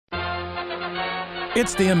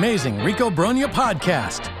It's the amazing Rico Brogna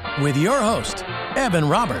podcast with your host, Evan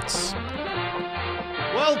Roberts.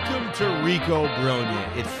 Welcome to Rico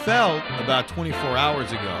Brogna. It felt about 24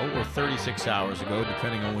 hours ago, or 36 hours ago,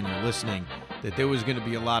 depending on when you're listening, that there was going to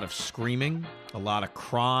be a lot of screaming, a lot of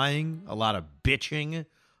crying, a lot of bitching,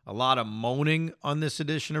 a lot of moaning on this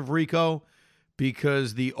edition of Rico,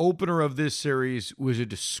 because the opener of this series was a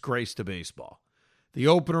disgrace to baseball. The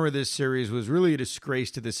opener of this series was really a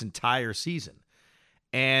disgrace to this entire season.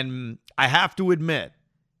 And I have to admit,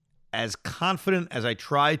 as confident as I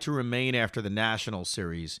tried to remain after the National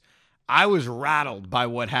Series, I was rattled by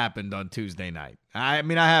what happened on Tuesday night. I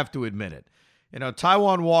mean, I have to admit it. You know,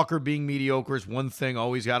 Taijuan Walker being mediocre is one thing,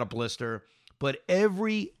 always got a blister. But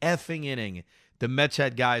every effing inning, the Mets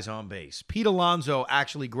had guys on base. Pete Alonso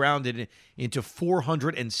actually grounded into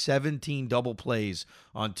 417 double plays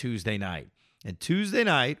on Tuesday night. And Tuesday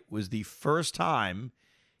night was the first time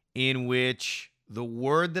in which the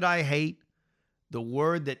word that I hate, the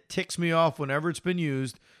word that ticks me off whenever it's been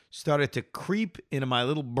used, started to creep into my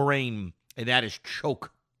little brain, and that is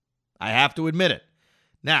choke. I have to admit it.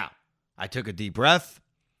 Now, I took a deep breath.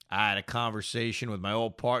 I had a conversation with my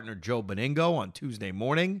old partner, Joe Beningo, on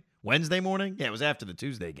Wednesday morning? Yeah, it was after the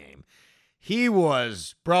Tuesday game. He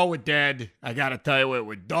was, bro, we're dead. I got to tell you what,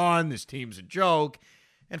 we're done. This team's a joke.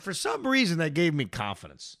 And for some reason, that gave me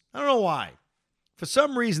confidence. I don't know why. For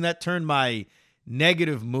some reason, that turned my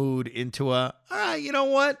negative mood into you know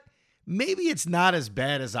what? Maybe it's not as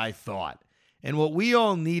bad as I thought. And what we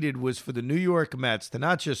all needed was for the New York Mets to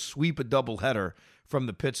not just sweep a doubleheader from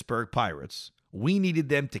the Pittsburgh Pirates. We needed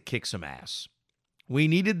them to kick some ass. We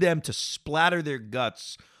needed them to splatter their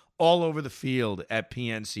guts all over the field at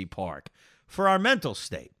PNC Park for our mental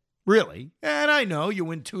state, really. And I know you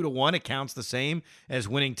win 2-1, it counts the same as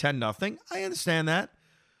winning 10-0. I understand that.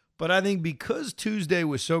 But I think because Tuesday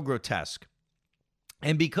was so grotesque,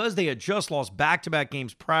 and because they had just lost back-to-back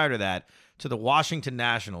games prior to that to the Washington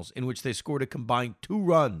Nationals, in which they scored a combined 2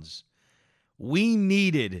 runs, we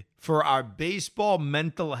needed for our baseball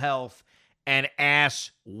mental health an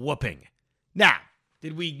ass whooping. Now,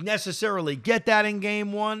 did we necessarily get that in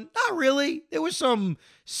game 1? Not really. There were some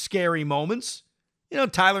scary moments. You know,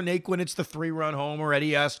 Tyler Naquin hits the 3-run homer.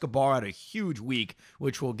 Eddie Escobar had a huge week,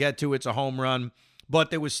 which we'll get to. It's a home run. But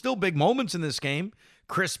there was still big moments in this game.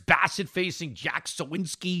 Chris Bassett facing Jack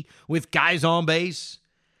Sawinski with guys on base.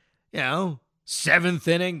 You know, 7th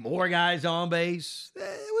inning, more guys on base. It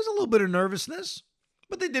was a little bit of nervousness,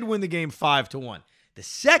 but they did win the game 5-1. The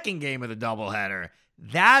second game of the doubleheader,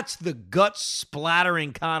 that's the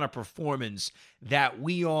gut-splattering kind of performance that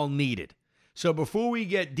we all needed. So before we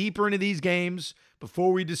get deeper into these games,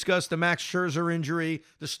 before we discuss the Max Scherzer injury,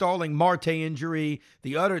 the Starling Marte injury,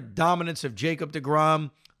 the utter dominance of Jacob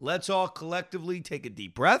deGrom, let's all collectively take a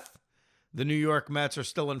deep breath. The New York Mets are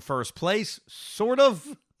still in first place, sort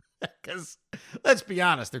of, because let's be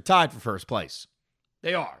honest, they're tied for first place.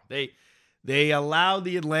 They are. They allowed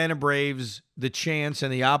the Atlanta Braves the chance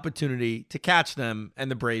and the opportunity to catch them,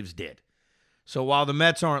 and the Braves did. So while the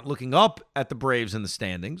Mets aren't looking up at the Braves in the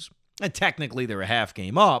standings, and technically they're a half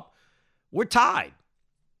game up, we're tied.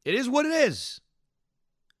 It is what it is.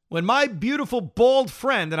 When my beautiful bald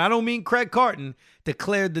friend, and I don't mean Craig Carton,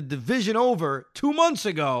 declared the division over 2 months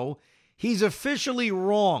ago, he's officially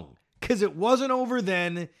wrong, because it wasn't over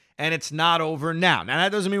then, and it's not over now. Now,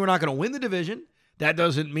 that doesn't mean we're not going to win the division. That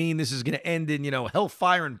doesn't mean this is going to end in,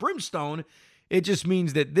 hellfire and brimstone. It just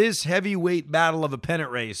means that this heavyweight battle of a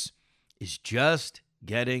pennant race is just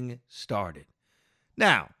getting started.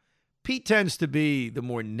 Now, Pete tends to be the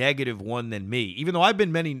more negative one than me, even though I've had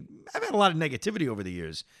a lot of negativity over the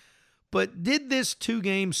years. But did this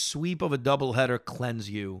 2-game sweep of a doubleheader cleanse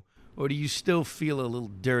you, or do you still feel a little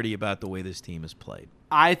dirty about the way this team has played?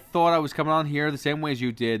 I thought I was coming on here the same way as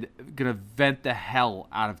you did, going to vent the hell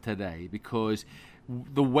out of today, because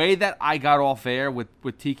the way that I got off air with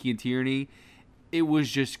Tiki and Tierney, it was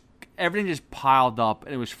just everything just piled up,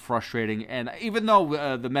 and it was frustrating. And even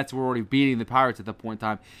though the Mets were already beating the Pirates at that point in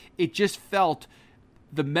time, it just felt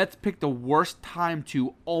the Mets picked the worst time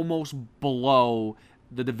to almost blow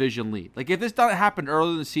the division lead. Like, if this didn't happen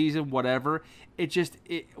early in the season, whatever,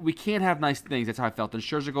 we can't have nice things. That's how I felt. And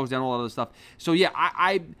Scherzer goes down, all that other stuff. So, yeah,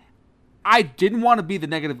 I didn't want to be the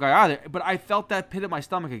negative guy either, but I felt that pit in my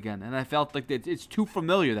stomach again, and I felt like it's too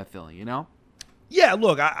familiar, that feeling, Yeah,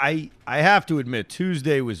 look, I have to admit,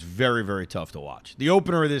 Tuesday was very, very tough to watch. The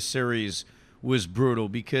opener of this series was brutal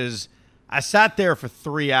because I sat there for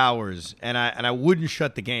 3 hours, and I wouldn't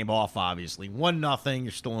shut the game off, obviously. 1-0,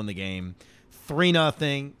 you're still in the game.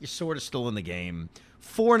 3-0, you're sort of still in the game.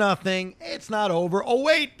 4-0. It's not over. Oh,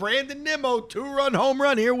 wait, Brandon Nimmo, 2-run home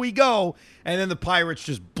run. Here we go. And then the Pirates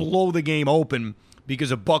just blow the game open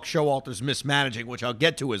because of Buck Showalter's mismanaging, which I'll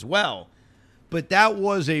get to as well. But that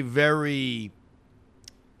was a very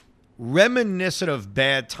reminiscent of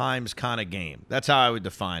bad times kind of game. That's how I would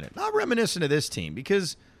define it. Not reminiscent of this team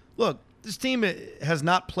because, look, this team has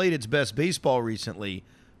not played its best baseball recently,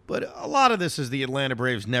 but a lot of this is the Atlanta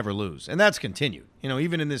Braves never lose, and that's continued.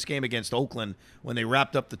 Even in this game against Oakland, when they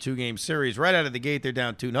wrapped up the 2-game series, right out of the gate, they're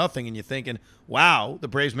down 2-0, and you're thinking, wow, the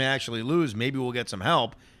Braves may actually lose. Maybe we'll get some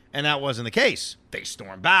help, and that wasn't the case. They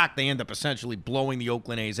storm back. They end up essentially blowing the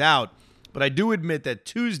Oakland A's out, but I do admit that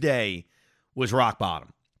Tuesday was rock bottom.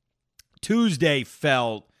 Tuesday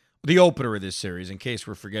felt the opener of this series, in case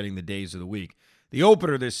we're forgetting the days of the week. The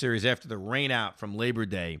opener of this series after the rain out from Labor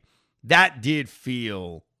Day, that did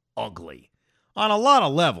feel ugly on a lot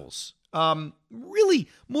of levels. Really,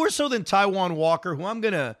 more so than Taijuan Walker, who I'm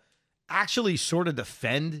going to actually sort of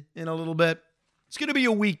defend in a little bit. It's going to be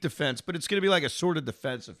a weak defense, but it's going to be like a sort of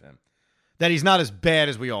defense of him. That he's not as bad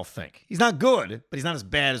as we all think. He's not good, but he's not as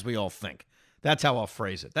bad as we all think. That's how I'll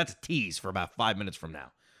phrase it. That's a tease for about 5 minutes from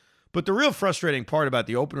now. But the real frustrating part about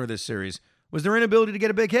the opener of this series was their inability to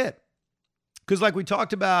get a big hit. Because like we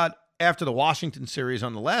talked about after the Washington series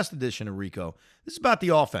on the last edition of Rico, this is about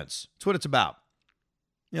the offense. It's what it's about.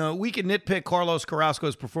 We can nitpick Carlos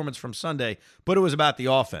Carrasco's performance from Sunday, but it was about the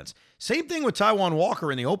offense. Same thing with Taijuan Walker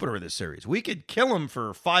in the opener of this series. We could kill him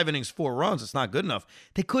for 5 innings, 4 runs. It's not good enough.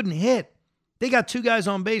 They couldn't hit. They got 2 guys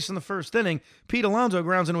on base in the first inning. Pete Alonso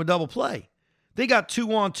grounds into a double play. They got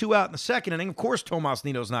 2 on, 2 out in the second inning. Of course, Tomas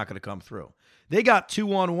Nido's not going to come through. They got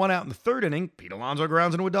 2 on, 1 out in the third inning. Pete Alonso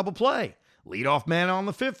grounds into a double play. Leadoff man on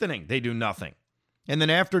the 5th inning. They do nothing. And then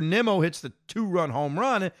after Nimmo hits the 2-run home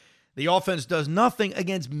run, the offense does nothing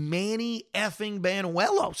against Manny effing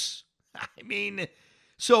Banuelos.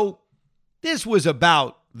 So this was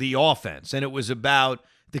about the offense, and it was about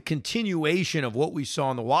the continuation of what we saw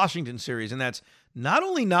in the Washington series, and that's not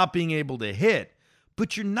only not being able to hit,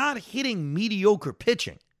 but you're not hitting mediocre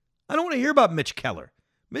pitching. I don't want to hear about Mitch Keller.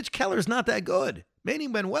 Mitch Keller's not that good. Manny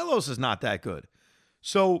Banuelos is not that good.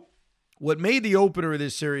 So what made the opener of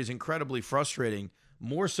this series incredibly frustrating,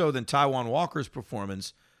 more so than Taijuan Walker's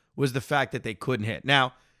performance, was the fact that they couldn't hit.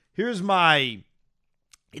 Now, here's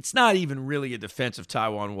it's not even really a defense of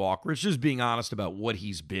Taijuan Walker. It's just being honest about what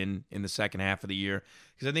he's been in the second half of the year,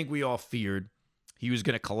 because I think we all feared he was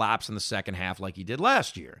going to collapse in the second half like he did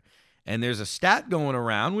last year. And there's a stat going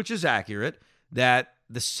around, which is accurate, that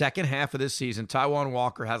the second half of this season, Taijuan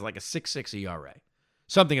Walker has like a 6.6 ERA,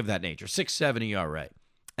 something of that nature, 6.7 ERA.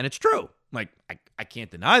 And it's true. I can't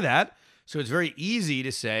deny that. So it's very easy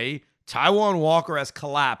to say Taijuan Walker has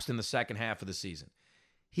collapsed in the second half of the season.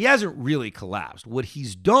 He hasn't really collapsed. What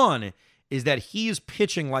he's done is that he is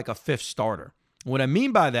pitching like a 5th starter. What I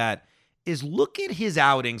mean by that is look at his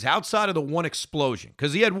outings outside of the one explosion,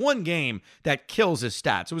 because he had one game that kills his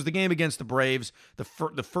stats. It was the game against the Braves, the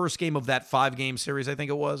first game of that 5-game series, I think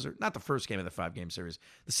it was, or not the first game of the 5-game series.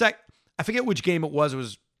 I forget which game it was. It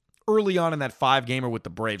was early on in that 5-gamer with the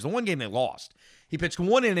Braves. The one game they lost. He pitched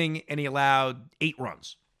 1 inning and he allowed 8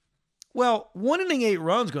 runs. Well, 1 inning, 8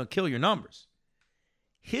 runs is going to kill your numbers.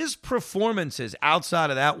 His performances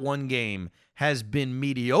outside of that one game has been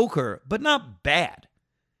mediocre, but not bad.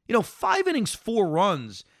 5 innings, 4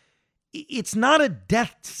 runs, it's not a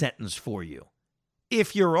death sentence for you.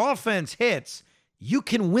 If your offense hits, you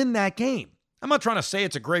can win that game. I'm not trying to say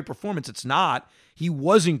it's a great performance. It's not. He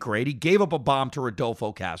wasn't great. He gave up a bomb to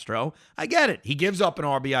Rodolfo Castro. I get it. He gives up an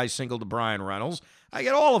RBI single to Brian Reynolds. I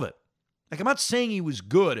get all of it. I'm not saying he was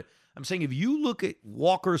good. I'm saying if you look at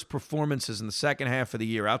Walker's performances in the second half of the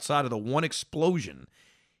year, outside of the one explosion,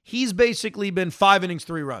 he's basically been 5 innings,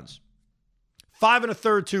 3 runs. 5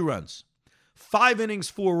 1/3, 2 runs. 5 innings,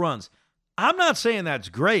 4 runs. I'm not saying that's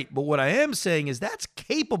great, but what I am saying is that's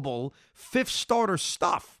capable 5th starter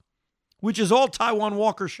stuff, which is all Taijuan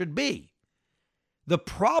Walker should be. The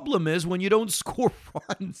problem is when you don't score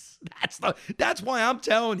runs. That's why I'm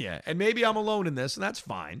telling you, and maybe I'm alone in this, and that's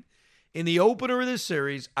fine. In the opener of this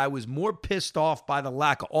series, I was more pissed off by the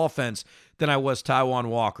lack of offense than I was Taijuan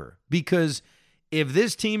Walker. Because if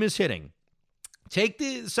this team is hitting, take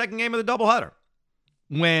the second game of the doubleheader.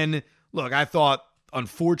 I thought,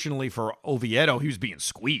 unfortunately for Oviedo, he was being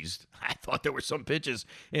squeezed. I thought there were some pitches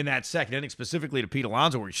in that second inning, specifically to Pete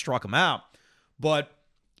Alonso, where he struck him out. But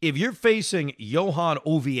if you're facing Johan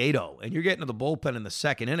Oviedo and you're getting to the bullpen in the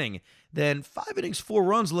second inning, then 5 innings, 4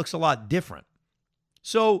 runs looks a lot different.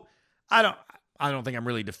 So I don't think I'm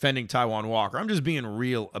really defending Taijuan Walker. I'm just being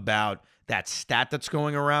real about that stat that's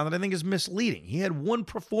going around that I think is misleading. He had one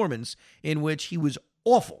performance in which he was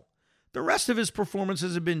awful. The rest of his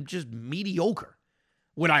performances have been just mediocre.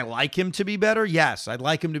 Would I like him to be better? Yes, I'd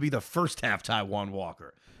like him to be the first half Taijuan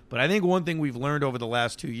Walker. But I think one thing we've learned over the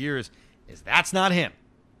last 2 years is that's not him.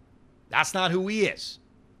 That's not who he is.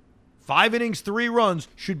 5 innings, 3 runs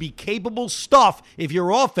should be capable stuff if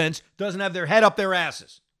your offense doesn't have their head up their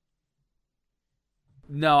asses.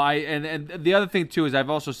 No, and the other thing too is I've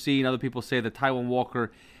also seen other people say that Taijuan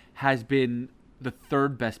Walker has been the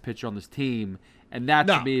 3rd best pitcher on this team, and that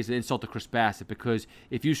to me is an insult to Chris Bassitt, because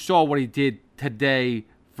if you saw what he did today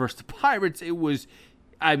versus the Pirates, it looked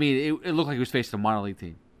like he was facing a minor league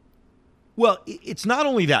team. Well, it's not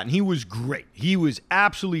only that, and he was great. He was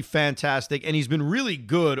absolutely fantastic, and he's been really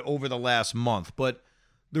good over the last month. But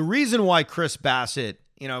the reason why Chris Bassitt,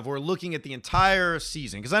 if we're looking at the entire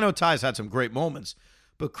season, because I know Ty's had some great moments,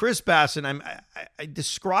 but Chris Bassitt, I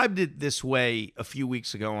described it this way a few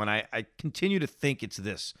weeks ago, and I continue to think it's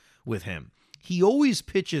this with him. He always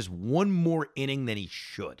pitches one more inning than he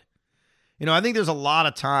should. I think there's a lot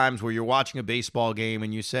of times where you're watching a baseball game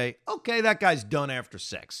and you say, okay, that guy's done after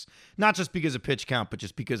 6. Not just because of pitch count, but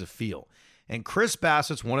just because of feel. And Chris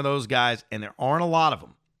Bassitt's one of those guys, and there aren't a lot of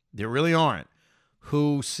them. There really aren't.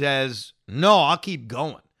 Who says, no, I'll keep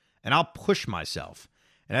going, and I'll push myself.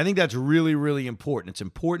 And I think that's really, really important. It's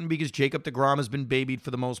important because Jacob deGrom has been babied for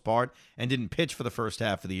the most part and didn't pitch for the first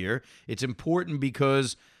half of the year. It's important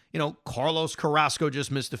because, Carlos Carrasco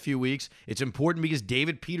just missed a few weeks. It's important because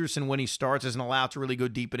David Peterson, when he starts, isn't allowed to really go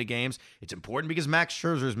deep into games. It's important because Max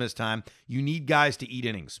Scherzer's missed time. You need guys to eat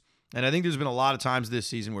innings. And I think there's been a lot of times this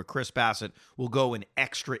season where Chris Bassitt will go an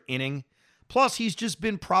extra inning. Plus, he's just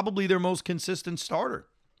been probably their most consistent starter.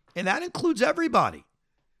 And that includes everybody.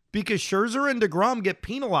 Because Scherzer and deGrom get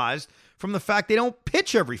penalized from the fact they don't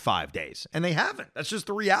pitch every 5 days. And they haven't. That's just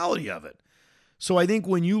the reality of it. So I think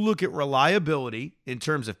when you look at reliability in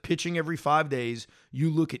terms of pitching every 5 days, you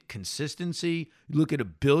look at consistency, you look at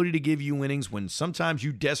ability to give you innings when sometimes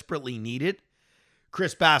you desperately need it.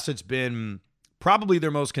 Chris Bassitt's been probably their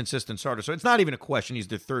most consistent starter. So it's not even a question. He's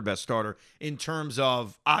their 3rd best starter in terms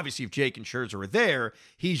of, obviously, if Jake and Scherzer are there,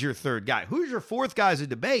 he's your 3rd guy. Who's your 4th guy is a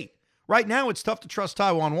debate. Right now, it's tough to trust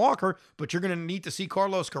Taijuan Walker, but you're going to need to see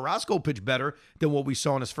Carlos Carrasco pitch better than what we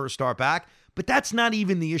saw in his first start back. But that's not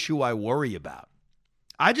even the issue I worry about.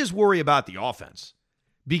 I just worry about the offense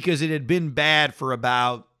because it had been bad for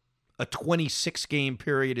about a 26-game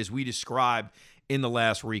period as we described in the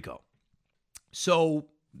last Rico. So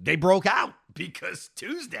they broke out because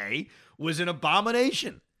Tuesday was an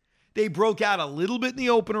abomination. They broke out a little bit in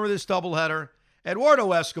the opener of this doubleheader.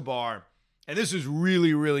 Eduardo Escobar, and this is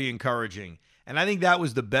really, really encouraging, and I think that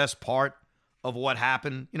was the best part of what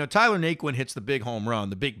happened. Tyler Naquin hits the big home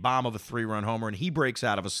run, the big bomb of a 3-run homer, and he breaks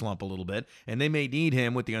out of a slump a little bit, and they may need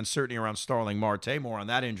him with the uncertainty around Starling Marte. More on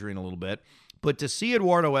that injury in a little bit. But to see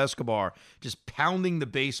Eduardo Escobar just pounding the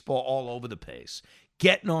baseball all over the place,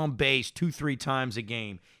 getting on base 2-3 times a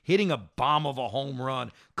game, hitting a bomb of a home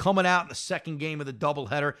run, coming out in the second game of the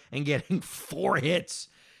doubleheader and getting 4 hits,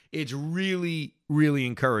 it's really, really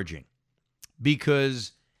encouraging.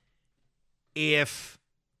 Because if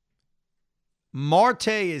Marte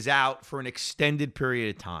is out for an extended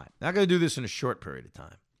period of time, not going to do this in a short period of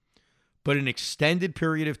time, but an extended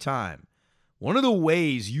period of time, one of the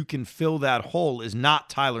ways you can fill that hole is not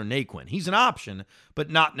Tyler Naquin. He's an option, but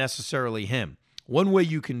not necessarily him. One way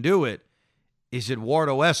you can do it is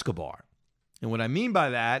Eduardo Escobar. And what I mean by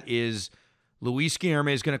that is Luis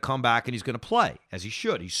Guillorme is going to come back and he's going to play, as he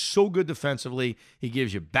should. He's so good defensively. He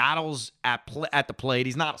gives you battles at the plate.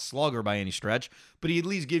 He's not a slugger by any stretch, but he at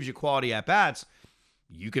least gives you quality at-bats.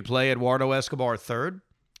 You could play Eduardo Escobar 3rd,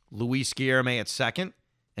 Luis Guillorme at 2nd,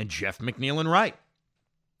 and Jeff McNeil in right.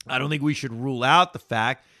 I don't think we should rule out the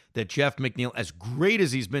fact that Jeff McNeil, as great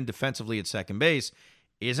as he's been defensively at second base,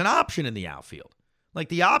 is an option in the outfield. Like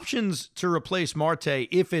the options to replace Marte,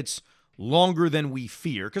 if it's longer than we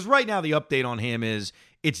fear, because right now the update on him is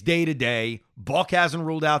it's day-to-day. Buck hasn't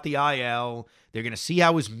ruled out the IL. They're going to see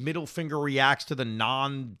how his middle finger reacts to the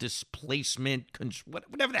non-displacement,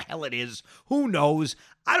 whatever the hell it is. Who knows?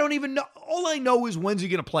 I don't even know. All I know is when's he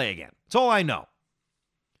going to play again. That's all I know.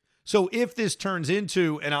 So if this turns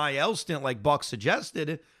into an IL stint like Buck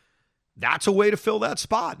suggested, that's a way to fill that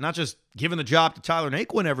spot, not just giving the job to Tyler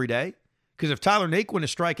Naquin every day. Because if Tyler Naquin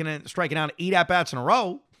is striking out 8 at-bats in a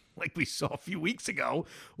row, like we saw a few weeks ago,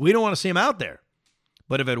 we don't want to see him out there.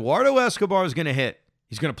 But if Eduardo Escobar is going to hit,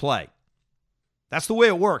 he's going to play. That's the way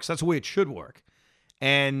it works. That's the way it should work.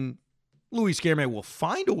 And Luis Guillorme will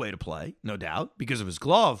find a way to play, no doubt, because of his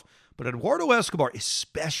glove. But Eduardo Escobar,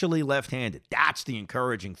 especially left-handed, that's the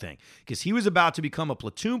encouraging thing. Because he was about to become a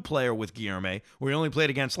platoon player with Guillorme, where he only played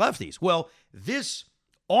against lefties. Well, this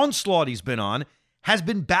onslaught he's been on has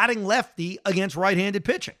been batting lefty against right-handed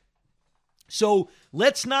pitching. So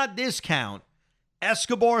let's not discount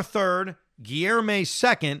Escobar third, Guillerme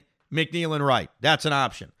second, McNeil and right. That's an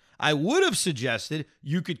option. I would have suggested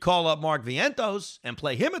you could call up Mark Vientos and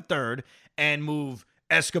play him at third and move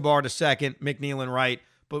Escobar to second, McNeil and right.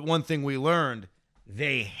 But one thing we learned,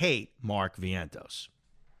 they hate Mark Vientos.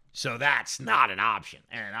 So that's not an option.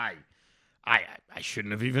 And I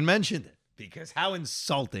shouldn't have even mentioned it, because how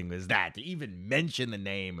insulting is that to even mention the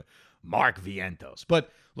name Mark Vientos?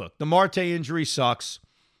 But look, the Marte injury sucks.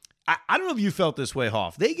 I don't know if you felt this way,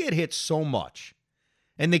 Hoff. They get hit so much,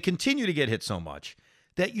 and they continue to get hit so much,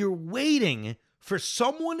 that you're waiting for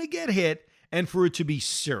someone to get hit and for it to be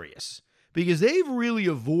serious, because they've really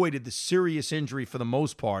avoided the serious injury for the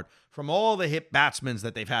most part from all the hit batsmen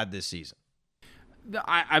that they've had this season.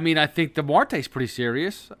 I mean, I think the Marte's pretty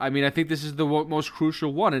serious. I mean, I think this is the most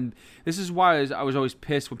crucial one, and this is why I was always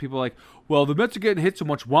pissed when people are like, well, the Mets are getting hit so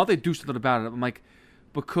much, why don't they do something about it? I'm like,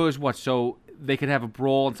 because what? So they can have a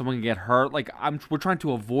brawl and someone can get hurt? Like, we're trying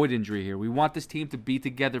to avoid injury here. We want this team to be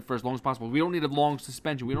together for as long as possible. We don't need a long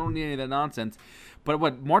suspension. We don't need any of that nonsense. But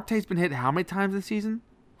what, Marte's been hit how many times this season?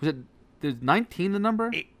 Was it, there's 19 the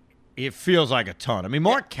number? It feels like a ton. I mean,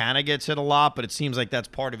 Mark Canha gets hit a lot, but it seems like that's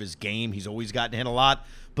part of his game. He's always gotten hit a lot.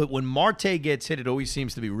 But when Marte gets hit, it always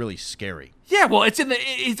seems to be really scary. Yeah, well, it's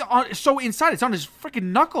so inside. It's on his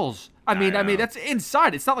freaking knuckles. I mean, that's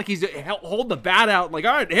inside. It's not like he's holding the bat out like,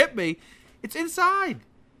 all right, hit me. It's inside.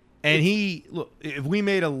 And look, if we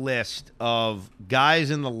made a list of guys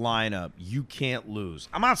in the lineup you can't lose,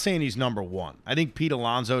 I'm not saying he's number one. I think Pete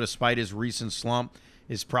Alonso, despite his recent slump,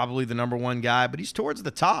 is probably the number one guy, but he's towards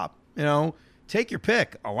the top. You know, take your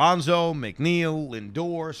pick. Alonso, McNeil,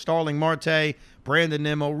 Lindor, Starling Marte, Brandon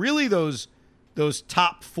Nimmo, really those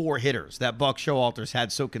top four hitters that Buck Showalter's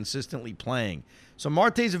had so consistently playing. So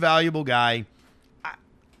Marte's a valuable guy.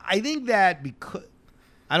 I think that because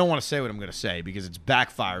I don't want to say what I'm going to say because it's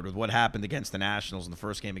backfired with what happened against the Nationals in the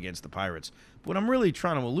first game against the Pirates. But what I'm really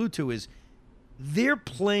trying to allude to is they're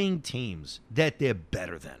playing teams that they're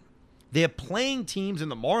better than. They're playing teams in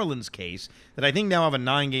the Marlins case that I think now have a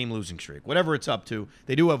 9-game losing streak. Whatever it's up to,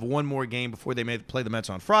 they do have one more game before they may play the Mets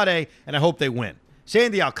on Friday, and I hope they win.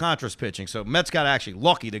 Sandy Alcantara's pitching, so Mets got actually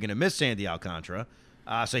lucky. They're going to miss Sandy Alcantara.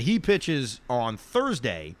 So he pitches on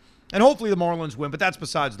Thursday, and hopefully the Marlins win, but that's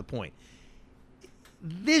besides the point.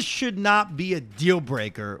 This should not be a deal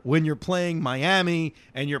breaker when you're playing Miami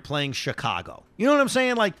and you're playing Chicago. You know what I'm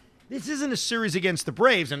saying? Like, this isn't a series against the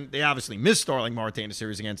Braves, and they obviously missed Starling Marte in a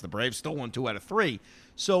series against the Braves, still won 2 out of 3.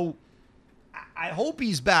 So I hope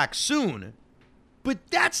he's back soon, but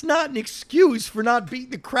that's not an excuse for not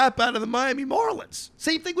beating the crap out of the Miami Marlins.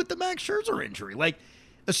 Same thing with the Max Scherzer injury. Like,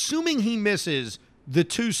 assuming he misses the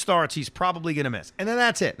 2 starts he's probably going to miss, and then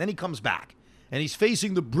that's it. Then he comes back, and he's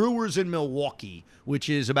facing the Brewers in Milwaukee, which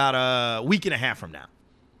is about a week and a half from now.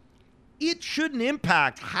 It shouldn't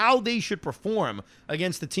impact how they should perform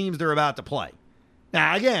against the teams they're about to play.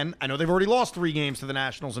 Now, again, I know they've already lost 3 games to the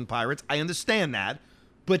Nationals and Pirates. I understand that.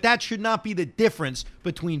 But that should not be the difference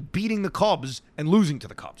between beating the Cubs and losing to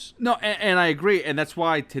the Cubs. No, and I agree. And that's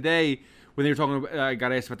why today, when they were talking about, I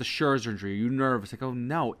got asked about the Scherzer injury. Are you nervous? I go,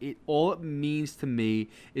 no. All it means to me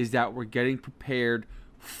is that we're getting prepared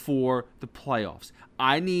for the playoffs.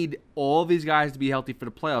 I need all these guys to be healthy for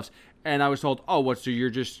the playoffs. And I was told, so you're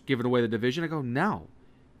just giving away the division? I go, no.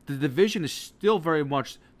 The division is still very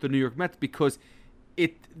much the New York Mets because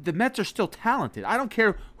the Mets are still talented. I don't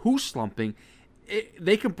care who's slumping.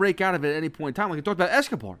 They can break out of it at any point in time. Like I talked about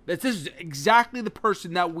Escobar. This is exactly the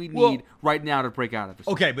person that we need right now to break out of it.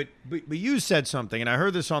 Okay, but you said something, and I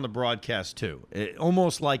heard this on the broadcast too.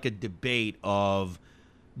 Almost like a debate of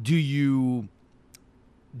do you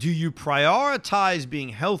prioritize being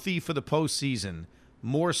healthy for the postseason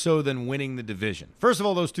more so than winning the division? First of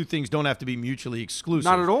all, those two things don't have to be mutually exclusive.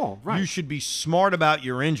 Not at all, right. You should be smart about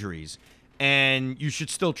your injuries, and you should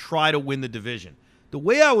still try to win the division. The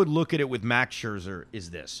way I would look at it with Max Scherzer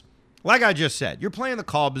is this. Like I just said, you're playing the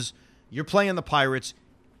Cubs, you're playing the Pirates,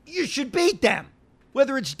 you should beat them.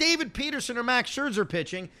 Whether it's David Peterson or Max Scherzer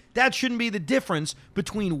pitching, that shouldn't be the difference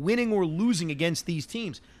between winning or losing against these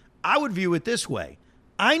teams. I would view it this way.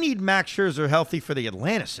 I need Max Scherzer healthy for the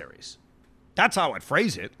Atlanta series. That's how I'd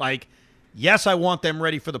phrase it. Like, yes, I want them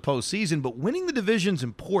ready for the postseason, but winning the division's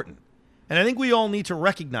important. And I think we all need to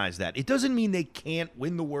recognize that. It doesn't mean they can't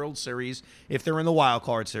win the World Series if they're in the wild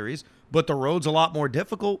card series, but the road's a lot more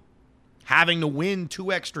difficult. Having to win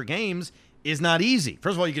 2 extra games is not easy.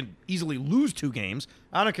 First of all, you can easily lose 2 games.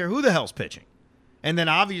 I don't care who the hell's pitching. And then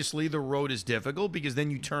obviously the road is difficult because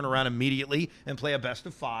then you turn around immediately and play a best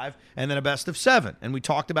of 5 and then a best of 7. And we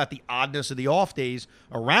talked about the oddness of the off days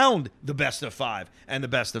around the best of 5 and the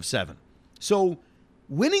best of 7. So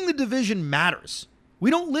winning the division matters.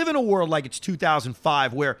 We don't live in a world like it's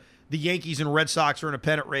 2005 where the Yankees and Red Sox are in a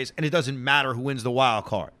pennant race and it doesn't matter who wins the wild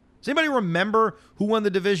card. Does anybody remember who won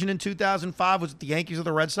the division in 2005? Was it the Yankees or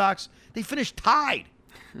the Red Sox? They finished tied.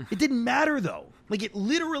 It didn't matter, though. Like, it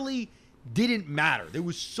literally didn't matter. There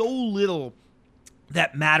was so little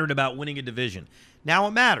that mattered about winning a division. Now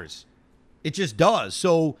it matters. It just does.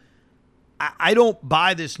 So I don't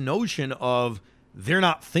buy this notion of they're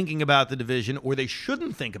not thinking about the division or they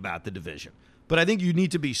shouldn't think about the division. But I think you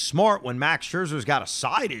need to be smart when Max Scherzer's got a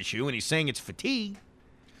side issue and he's saying it's fatigue.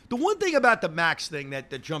 The one thing about the Max thing that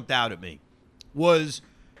jumped out at me was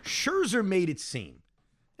Scherzer made it seem,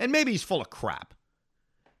 and maybe he's full of crap,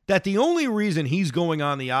 that the only reason he's going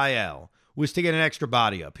on the IL was to get an extra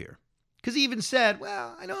body up here. Because he even said,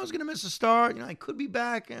 well, I know I was going to miss a start. I could be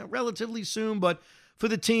back relatively soon, but for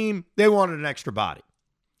the team, they wanted an extra body.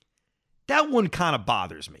 That one kind of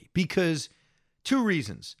bothers me because 2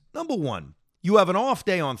 reasons. Number one, you have an off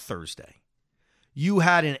day on Thursday. You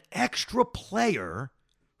had an extra player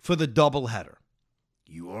for the doubleheader.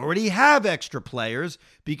 You already have extra players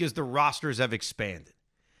because the rosters have expanded.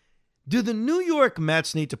 Do the New York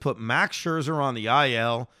Mets need to put Max Scherzer on the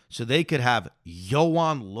IL so they could have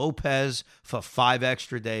Yohan Lopez for 5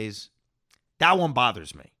 extra days? That one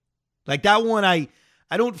bothers me. Like, that one I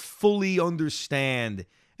don't fully understand.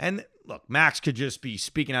 And look, Max could just be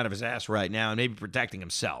speaking out of his ass right now and maybe protecting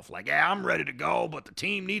himself. Like, yeah, I'm ready to go, but the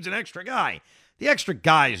team needs an extra guy. The extra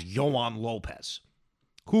guy is Yohan Lopez,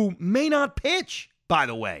 who may not pitch, by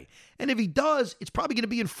the way. And if he does, it's probably going to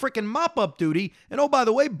be in frickin' mop-up duty. And oh, by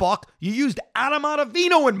the way, Buck, you used Adam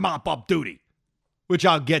Ottavino in mop-up duty, which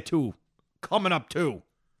I'll get to coming up too.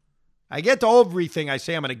 I get to everything I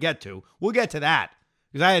say I'm going to get to. We'll get to that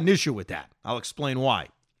because I had an issue with that. I'll explain why.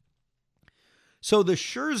 So the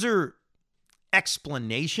Scherzer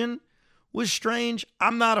explanation was strange.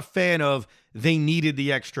 I'm not a fan of they needed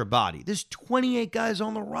the extra body. There's 28 guys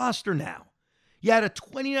on the roster now. You had a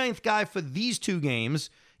 29th guy for these 2 games.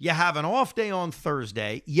 You have an off day on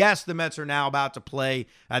Thursday. Yes, the Mets are now about to play,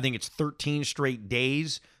 I think it's 13 straight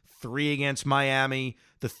days, 3 against Miami,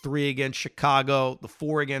 the 3 against Chicago, the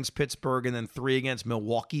 4 against Pittsburgh, and then 3 against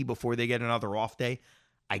Milwaukee before they get another off day.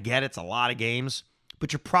 I get it's a lot of games,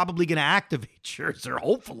 but you're probably going to activate Scherzer,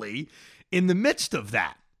 hopefully, in the midst of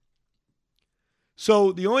that.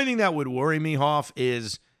 So the only thing that would worry me, Hoff,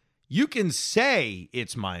 is you can say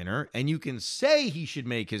it's minor, and you can say he should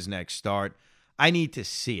make his next start. I need to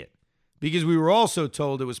see it because we were also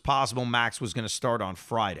told it was possible Max was going to start on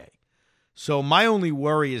Friday. So my only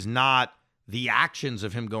worry is not the actions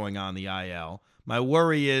of him going on the IL. My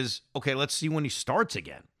worry is, okay, let's see when he starts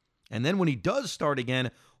again. And then when he does start again,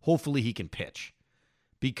 hopefully he can pitch.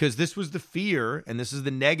 Because this was the fear, and this is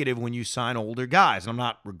the negative when you sign older guys. And I'm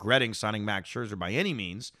not regretting signing Max Scherzer by any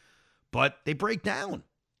means, but they break down.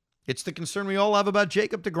 It's the concern we all have about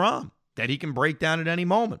Jacob deGrom, that he can break down at any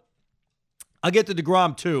moment. I'll get to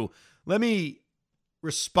deGrom too. Let me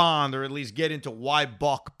respond, or at least get into why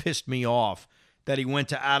Buck pissed me off that he went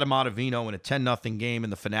to Adam Ottavino in a 10-0 game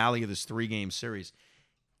in the finale of this 3-game series.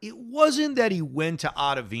 It wasn't that he went to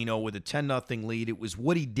Ottavino with a 10-0 lead. It was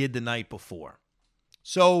what he did the night before.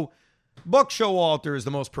 So Buck Showalter is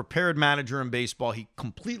the most prepared manager in baseball. He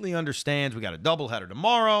completely understands we got a doubleheader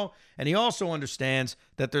tomorrow, and he also understands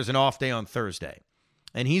that there's an off day on Thursday.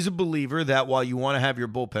 And he's a believer that while you want to have your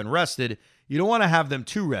bullpen rested, you don't want to have them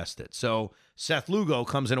too rested. So Seth Lugo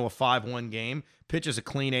comes into a 5-1 game, pitches a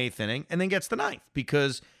clean 8th inning, and then gets the 9th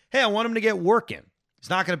because, hey, I want him to get work in. He's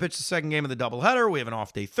not going to pitch the 2nd game of the doubleheader. We have an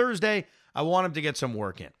off day Thursday. I want him to get some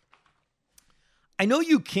work in. I know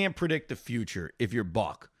you can't predict the future if you're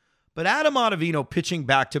Buck, but Adam Ottavino pitching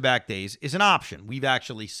back-to-back days is an option. We've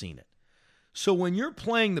actually seen it. So when you're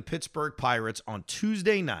playing the Pittsburgh Pirates on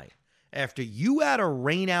Tuesday night, after you had a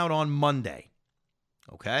rain out on Monday,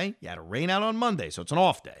 okay? You had a rain out on Monday, so it's an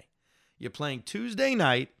off day. You're playing Tuesday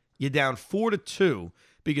night, you're down 4-2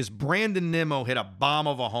 because Brandon Nimmo hit a bomb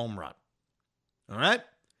of a home run. All right?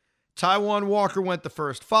 Taijuan Walker went the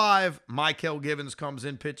first 5. Michael Givens comes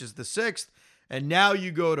in, pitches the 6th. And now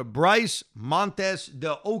you go to Bryce Montes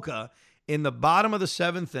de Oca in the bottom of the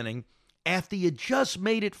 7th inning after you just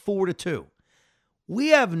made it 4-2. We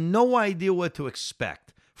have no idea what to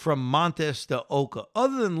expect from Montes de Oca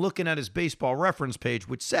other than looking at his baseball reference page,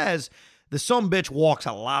 which says the sumbitch walks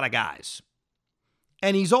a lot of guys.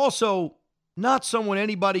 And he's also not someone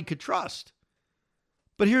anybody could trust.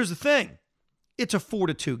 But here's the thing. It's a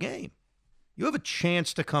 4-2 game. you have a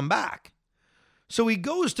chance to come back. So he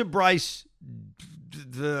goes to Bryce,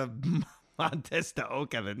 the Montes de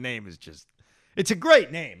Oca. The name is just, it's a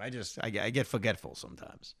great name. I get forgetful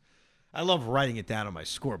sometimes. I love writing it down on my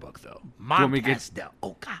scorebook, though. Montes de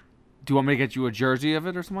Oca. Do you want me to get you a jersey of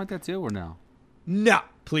it or something like that, too, or no? No,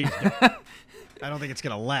 please don't. I don't think it's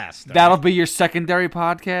going to last. That'll be your secondary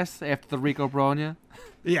podcast after the Rico Brogna?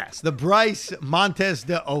 Yes, the Bryce Montes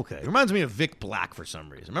de Oca. It reminds me of Vic Black for some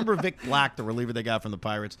reason. Remember Vic Black, the reliever they got from the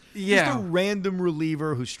Pirates? Yeah. Just a random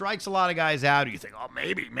reliever who strikes a lot of guys out. And you think, oh,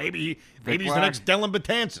 maybe he's the next Dellin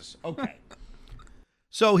Betances. Okay.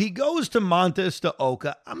 So he goes to Montes de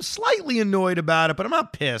Oca. I'm slightly annoyed about it, but I'm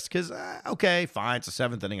not pissed because, okay, fine. It's the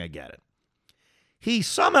seventh inning. I get it. He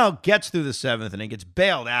somehow gets through the seventh inning, gets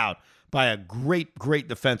bailed out by a great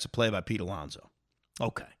defensive play by Pete Alonso.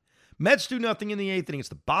 Okay. Mets do nothing in the eighth inning. It's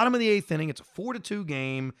the bottom of the eighth inning. It's a 4-2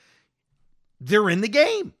 game. They're in the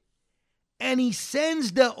game. And he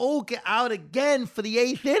sends de Oca out again for the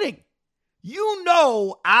eighth inning. You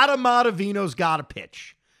know Adam Ottavino's got to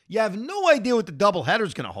pitch. You have no idea what the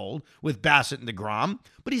doubleheader's going to hold with Bassett and DeGrom,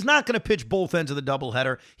 but he's not going to pitch both ends of the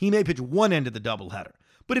doubleheader. He may pitch one end of the doubleheader.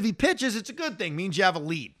 But if he pitches, it's a good thing. It means you have a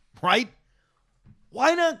lead, right?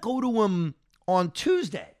 Why not go to him on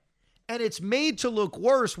Tuesday? And it's made to look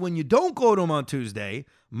worse when you don't go to him on Tuesday.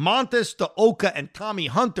 Montes de Oca and Tommy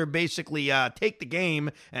Hunter basically take the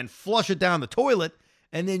game and flush it down the toilet.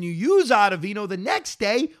 And then you use Ottavino the next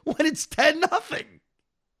day when it's 10-0.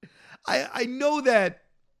 I know that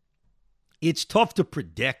it's tough to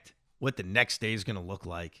predict what the next day is going to look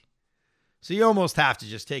like. So you almost have to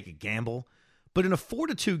just take a gamble. But in a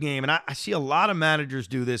 4-2 game, and I see a lot of managers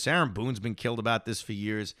do this, Aaron Boone's been killed about this for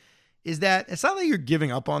years, is that it's not that you're giving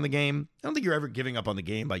up on the game. I don't think you're ever giving up on the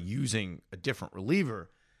game by using a different reliever,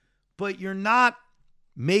 but you're not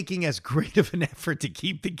making as great of an effort to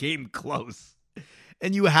keep the game close.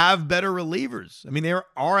 And you have better relievers. I mean, there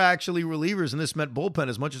are actually relievers in this Met bullpen,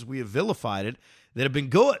 as much as we have vilified it, that have been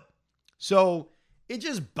good. So it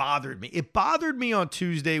just bothered me. It bothered me on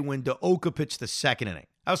Tuesday when de Oca pitched the second inning.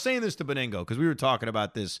 I was saying this to Beningo because we were talking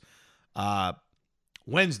about this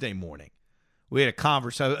Wednesday morning. We had a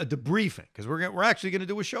debriefing, because we're actually going to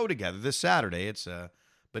do a show together this Saturday. It's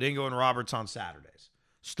Beningo and Roberts on Saturdays.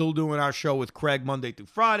 Still doing our show with Craig Monday through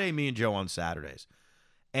Friday, me and Joe on Saturdays.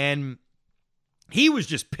 And he was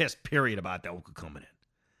just pissed, period, about de Oca coming in.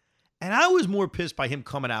 And I was more pissed by him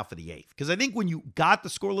coming out for the eighth, because I think when you got the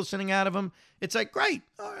scoreless inning out of him, it's like, great,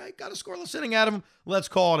 all right, got a scoreless inning out of him, let's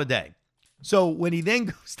call it a day. So when he then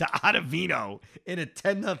goes to Ottavino in a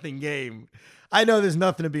 10-0 game, I know there's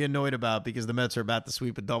nothing to be annoyed about because the Mets are about to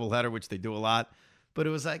sweep a doubleheader, which they do a lot. But it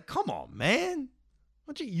was like, come on, man.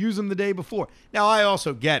 Why don't you use them the day before? Now, I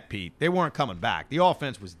also get, Pete, they weren't coming back. The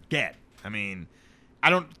offense was dead. I mean, I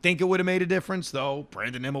don't think it would have made a difference, though.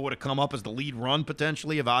 Brandon Nimmo would have come up as the lead run,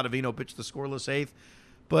 potentially, if Ottavino pitched the scoreless eighth.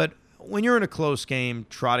 But when you're in a close game,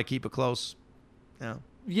 try to keep it close.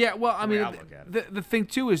 Yeah, well, I mean, the thing,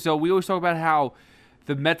 too, is, though, we always talk about how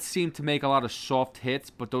the Mets seem to make a lot of soft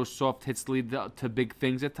hits, but those soft hits lead to big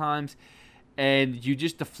things at times. And you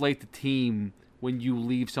just deflate the team when you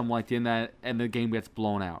leave something like that and the game gets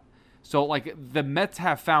blown out. So, like, the Mets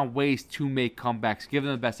have found ways to make comebacks, give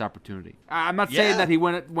them the best opportunity. I'm not saying that he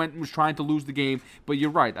was trying to lose the game, but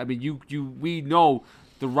you're right. I mean, we know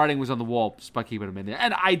the writing was on the wall just by keeping him in there.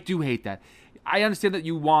 And I do hate that. I understand that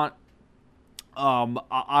you want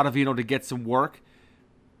Ottavino to get some work,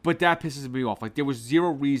 but that pisses me off. Like, there was zero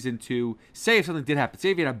reason to say if something did happen.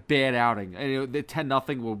 Say if he had a bad outing, and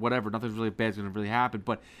 10-0 or whatever, nothing's really bad is going to really happen.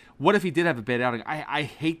 But what if he did have a bad outing? I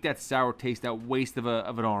hate that sour taste, that waste of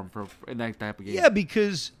an arm in that type of game. Yeah,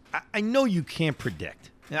 because I know you can't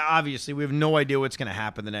predict. Now, obviously, we have no idea what's going to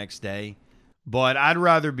happen the next day, but I'd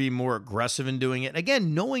rather be more aggressive in doing it.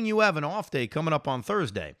 Again, knowing you have an off day coming up on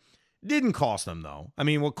Thursday. Didn't cost them, though. I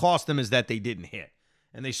mean, what cost them is that they didn't hit.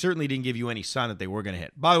 And they certainly didn't give you any sign that they were going to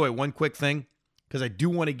hit. By the way, one quick thing, because I do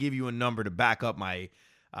want to give you a number to back up my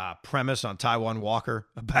premise on Taijuan Walker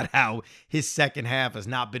about how his second half has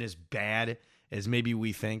not been as bad as maybe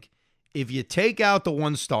we think. If you take out the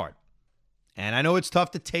one start, and I know it's tough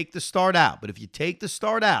to take the start out, but if you take the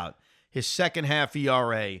start out, his second half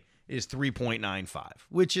ERA is 3.95,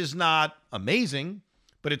 which is not amazing,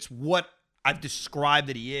 but it's what I've described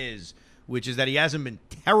that he is, which is that he hasn't been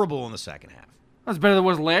terrible in the second half. That's better than it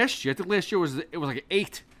was last year. I think last year it was like an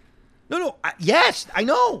 8. No. Yes, I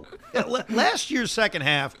know. Last year's second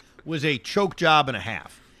half was a choke job and a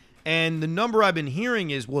half. And the number I've been hearing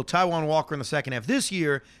is, well, Taijuan Walker in the second half this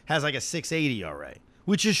year has like a 6.80 ERA,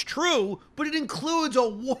 which is true, but it includes a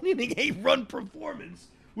 1-inning 8-run performance,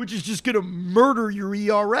 which is just going to murder your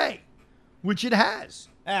ERA. which it has.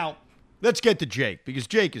 Now, let's get to Jake, because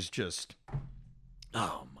Jake is just,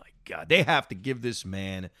 oh my God. They have to give this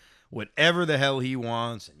man whatever the hell he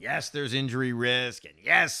wants. And yes, there's injury risk. And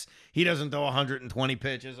yes, he doesn't throw 120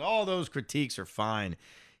 pitches. All those critiques are fine.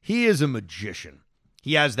 He is a magician.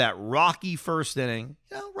 He has that rocky first inning.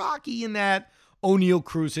 Rocky in that O'Neill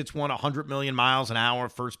Cruz hits one 100 million miles an hour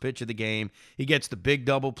first pitch of the game. He gets the big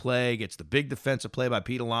double play, gets the big defensive play by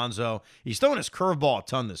Pete Alonso. He's throwing his curveball a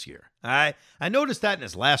ton this year. I noticed that in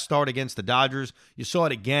his last start against the Dodgers. You saw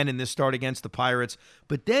it again in this start against the Pirates.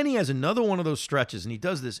 But then he has another one of those stretches, and he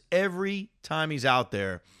does this every time he's out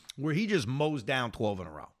there, where he just mows down 12 in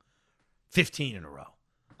a row, 15 in a row,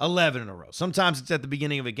 11 in a row. Sometimes it's at the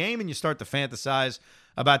beginning of a game, and you start to fantasize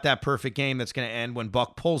about that perfect game that's going to end when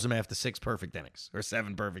Buck pulls him after 6 perfect innings or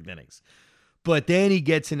 7 perfect innings. But then he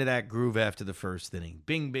gets into that groove after the first inning.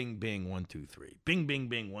 Bing, bing, bing, 1, 2, 3. Bing, bing,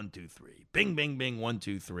 bing, 1, 2, 3. Bing, bing, bing, 1,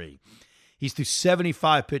 2, 3. He's through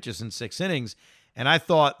 75 pitches in 6 innings, and I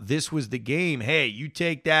thought this was the game. Hey, you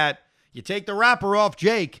take the wrapper off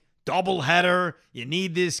Jake, doubleheader, you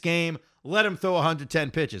need this game, let him throw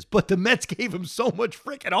 110 pitches. But the Mets gave him so much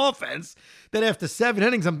freaking offense that after 7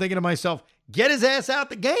 innings, I'm thinking to myself, get his ass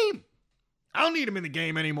out the game. I don't need him in the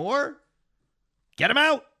game anymore. Get him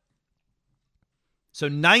out. So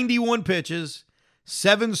 91 pitches,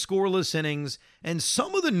 7 scoreless innings, and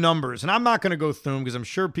some of the numbers, and I'm not going to go through them because I'm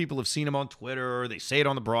sure people have seen them on Twitter or they say it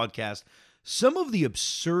on the broadcast. Some of the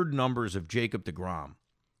absurd numbers of Jacob deGrom,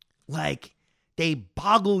 like, they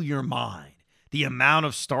boggle your mind. The amount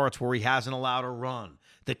of starts where he hasn't allowed a run,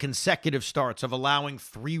 the consecutive starts of allowing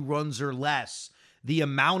 3 runs or less, the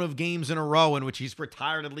amount of games in a row in which he's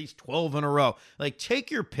retired at least 12 in a row. Like, take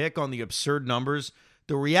your pick on the absurd numbers.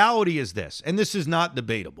 The reality is this, and this is not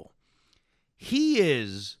debatable. He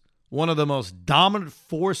is one of the most dominant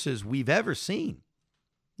forces we've ever seen.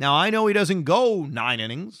 Now, I know he doesn't go 9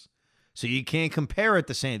 innings, so you can't compare it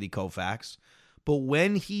to Sandy Koufax, but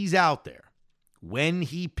when he's out there, when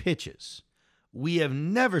he pitches, we have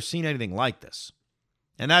never seen anything like this.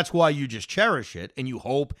 And that's why you just cherish it and you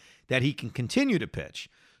hope that he can continue to pitch.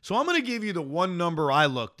 So I'm going to give you the one number I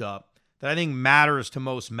looked up that I think matters to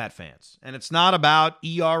most Met fans. And it's not about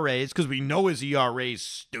ERAs, because we know his ERA is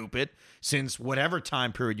stupid since whatever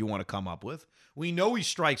time period you want to come up with. We know he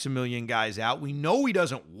strikes a million guys out. We know he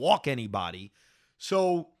doesn't walk anybody.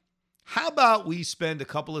 So how about we spend a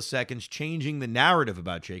couple of seconds changing the narrative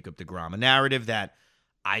about Jacob deGrom, a narrative that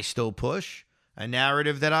I still push, a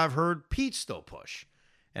narrative that I've heard Pete still push.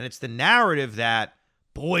 And it's the narrative that,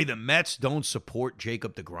 boy, the Mets don't support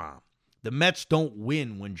Jacob deGrom. The Mets don't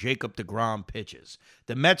win when Jacob deGrom pitches.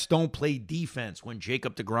 The Mets don't play defense when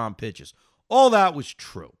Jacob deGrom pitches. All that was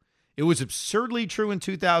true. It was absurdly true in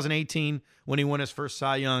 2018 when he won his first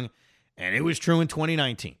Cy Young, and it was true in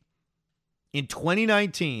 2019. In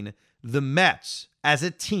 2019, the Mets, as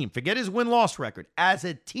a team, forget his win-loss record, as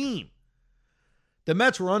a team, the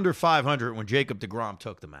Mets were under 500 when Jacob deGrom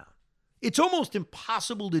took them out. It's almost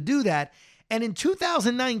impossible to do that. And in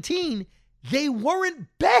 2019, they weren't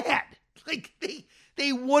bad. Like,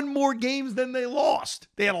 they won more games than they lost.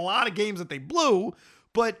 They had a lot of games that they blew,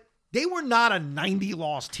 but they were not a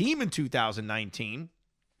 90-loss team in 2019.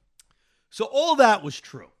 So all that was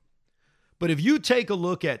true. But if you take a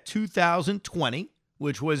look at 2020,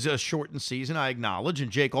 which was a shortened season, I acknowledge,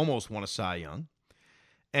 and Jake almost won a Cy Young,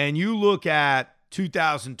 and you look at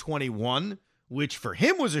 2021, which for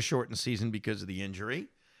him was a shortened season because of the injury,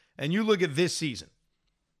 and you look at this season,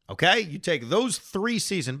 okay? You take those 3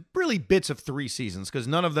 seasons, really bits of 3 seasons, because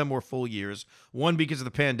none of them were full years, one because of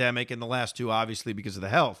the pandemic, and the last 2, obviously, because of the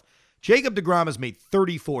health. Jacob deGrom has made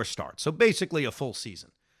 34 starts, so basically a full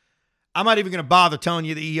season. I'm not even going to bother telling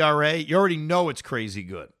you the ERA. You already know it's crazy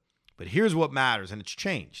good. But here's what matters, and it's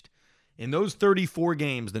changed. In those 34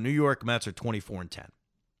 games, the New York Mets are 24-10.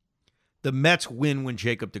 The Mets win when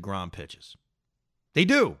Jacob deGrom pitches. They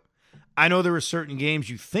do. I know there are certain games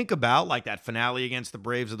you think about, like that finale against the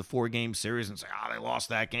Braves of the 4-game series, and say, they lost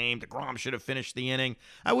that game. deGrom should have finished the inning.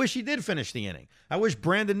 I wish he did finish the inning. I wish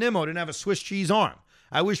Brandon Nimmo didn't have a Swiss cheese arm.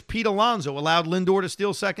 I wish Pete Alonso allowed Lindor to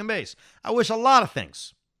steal second base. I wish a lot of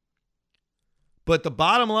things. But the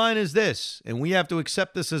bottom line is this, and we have to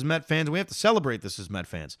accept this as Met fans. We have to celebrate this as Met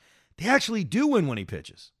fans. They actually do win when he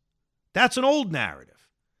pitches. That's an old narrative.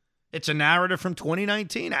 It's a narrative from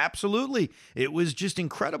 2019. Absolutely. It was just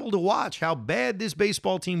incredible to watch how bad this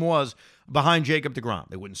baseball team was behind Jacob deGrom.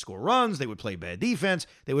 They wouldn't score runs. They would play bad defense.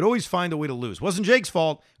 They would always find a way to lose. It wasn't Jake's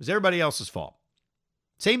fault. It was everybody else's fault.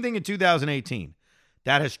 Same thing in 2018.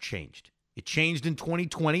 That has changed. It changed in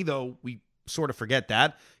 2020, though we sort of forget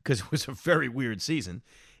that because it was a very weird season.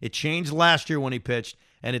 It changed last year when he pitched,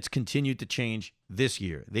 and it's continued to change this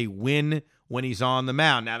year. They win when he's on the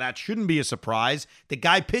mound. Now, that shouldn't be a surprise. The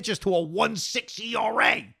guy pitches to a 1.6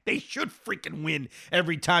 ERA. They should freaking win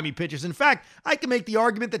every time he pitches. In fact, I can make the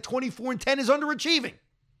argument that 24-10 is underachieving.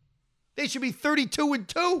 They should be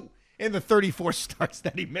 32-2 in the 34 starts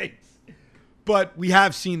that he makes. But we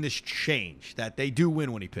have seen this change, that they do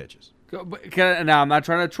win when he pitches. Now, I'm not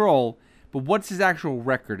trying to troll, but what's his actual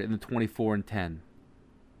record in the 24-10?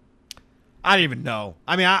 I don't even know.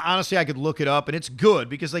 I mean, honestly, I could look it up, and it's good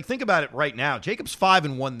because, like, think about it right now. Jacob's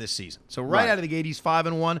 5-1 this season. So right out of the gate, he's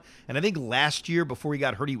 5-1. And I think last year, before he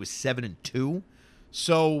got hurt, he was 7-2.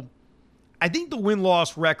 So I think the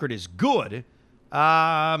win-loss record is good.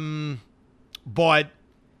 But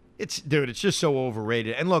it's just so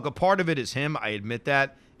overrated. And look, a part of it is him. I admit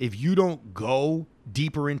that. If you don't go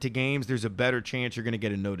deeper into games, there's a better chance you're going to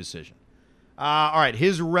get a no decision. All right,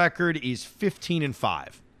 his record is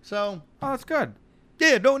 15-5. So, that's good.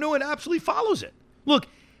 Yeah, no, it absolutely follows it. Look,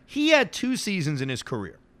 he had 2 seasons in his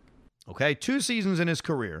career. Okay, 2 seasons in his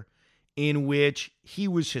career in which he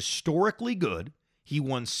was historically good. He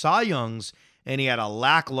won Cy Youngs, and he had a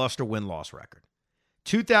lackluster win-loss record.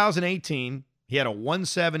 2018, he had a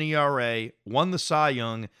 1.7 ERA, won the Cy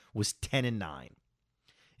Young, was 10-9.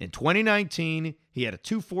 In 2019, he had a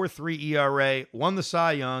 2.43 ERA, won the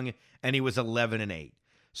Cy Young, and he was 11-8.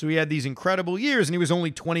 So he had these incredible years, and he was only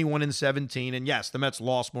 21-17. And yes, the Mets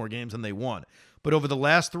lost more games than they won. But over the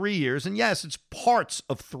last 3 years, and yes, it's parts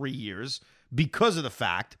of 3 years because of the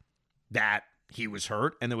fact that he was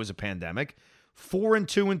hurt and there was a pandemic.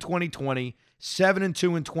 4-2 in 2020,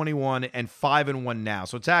 7-2 in 21, and 5-1 now.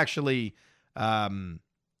 So it's actually 16-5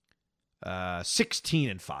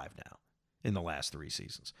 now in the last 3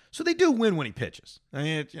 seasons. So they do win when he pitches. I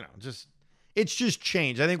mean, it's just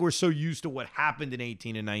changed. I think we're so used to what happened in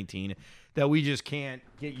 18 and 19 that we just can't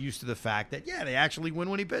get used to the fact that, yeah, they actually win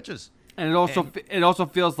when he pitches. And it also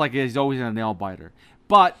feels like he's always in a nail biter.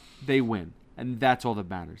 But they win, and that's all that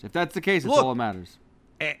matters. If that's the case, it's all that matters.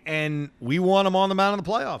 And we want him on the mound in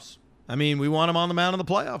the playoffs. I mean, we want him on the mound in the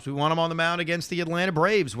playoffs. We want him on the mound against the Atlanta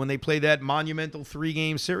Braves when they play that monumental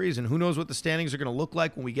 3-game series. And who knows what the standings are going to look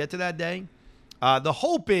like when we get to that day. The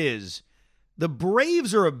hope is the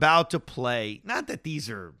Braves are about to play, not that these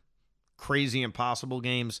are crazy impossible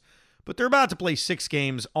games, but they're about to play 6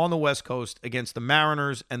 games on the West Coast against the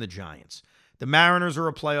Mariners and the Giants. The Mariners are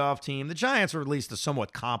a playoff team. The Giants are at least a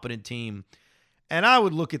somewhat competent team. And I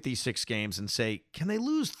would look at these 6 games and say, can they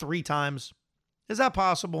lose 3 times? Is that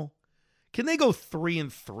possible? Can they go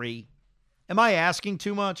 3-3? Am I asking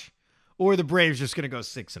too much? Or are the Braves just going to go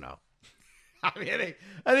 6-0? I mean,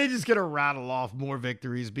 are they just going to rattle off more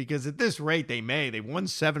victories? Because at this rate, they may. They've won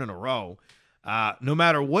 7 in a row. No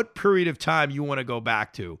matter what period of time you want to go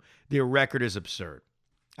back to, their record is absurd.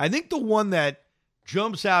 I think the one that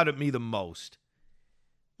jumps out at me the most,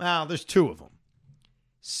 well, there's 2 of them.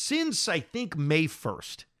 Since, I think, May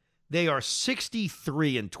 1st, they are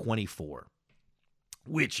 63-24,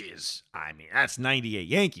 which is, I mean, that's 98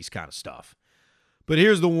 Yankees kind of stuff. But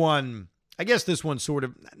here's the one. I guess this one sort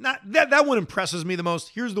of, not that one impresses me the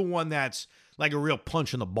most. Here's the one that's like a real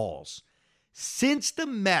punch in the balls. Since the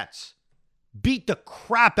Mets beat the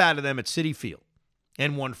crap out of them at Citi Field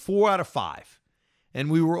and won 4 out of 5, and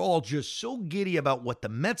we were all just so giddy about what the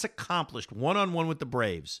Mets accomplished one-on-one with the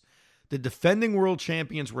Braves, the defending world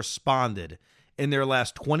champions responded in their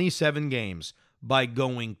last 27 games by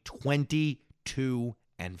going 22-5.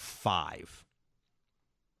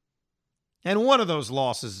 And one of those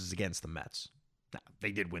losses is against the Mets. Now,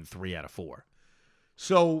 they did win 3 out of 4.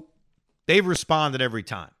 So they've responded every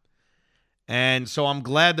time. And so I'm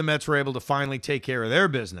glad the Mets were able to finally take care of their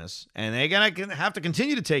business. And they're going to have to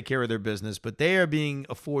continue to take care of their business, but they are being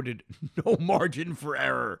afforded no margin for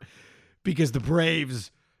error because the Braves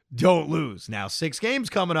don't lose. Now, 6 games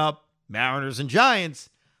coming up, Mariners and Giants.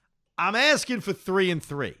 I'm asking for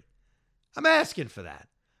 3-3. I'm asking for that.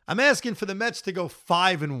 I'm asking for the Mets to go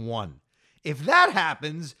 5-1. If that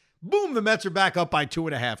happens, boom, the Mets are back up by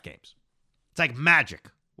 2.5 games. It's like magic.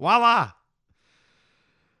 Voila.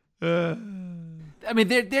 I mean,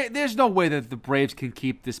 there's no way that the Braves can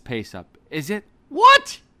keep this pace up, is it?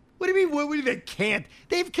 What? What do you mean? What do you mean they can't?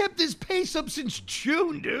 They've kept this pace up since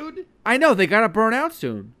June, dude. I know. They got to burn out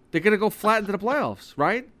soon. They're going to go flat into the playoffs,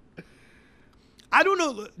 right? I don't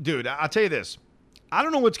know. Dude, I'll tell you this. I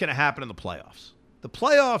don't know what's going to happen in the playoffs. The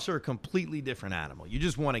playoffs are a completely different animal. You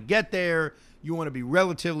just want to get there, you want to be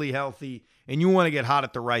relatively healthy, and you want to get hot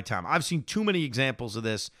at the right time. I've seen too many examples of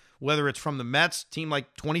this, whether it's from the Mets team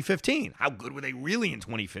like 2015. How good were they really in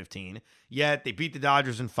 2015? Yet they beat the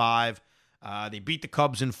Dodgers in 5. They beat the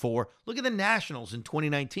Cubs in 4. Look at the Nationals in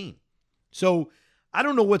 2019. So I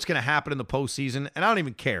don't know what's going to happen in the postseason, and I don't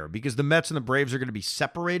even care because the Mets and the Braves are going to be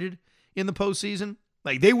separated in the postseason.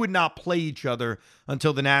 Like, they would not play each other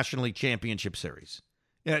until the National League Championship Series.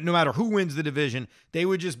 No matter who wins the division, they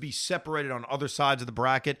would just be separated on other sides of the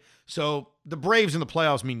bracket. So the Braves in the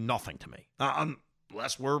playoffs mean nothing to me,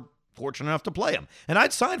 unless we're fortunate enough to play them. And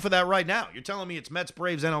I'd sign for that right now. You're telling me it's Mets,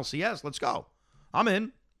 Braves, NLCS. Let's go. I'm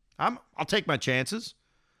in. I'll take my chances.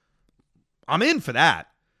 I'm in for that.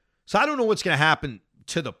 So I don't know what's going to happen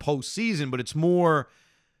to the postseason, but it's more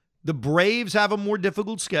the Braves have a more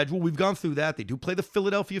difficult schedule. We've gone through that. They do play the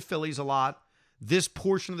Philadelphia Phillies a lot. This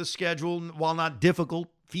portion of the schedule, while not difficult,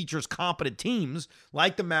 features competent teams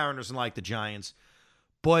like the Mariners and like the Giants.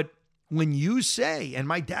 But when you say, and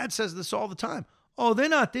my dad says this all the time, oh, they're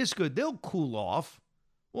not this good, they'll cool off.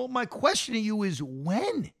 Well, my question to you is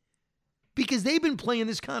when? Because they've been playing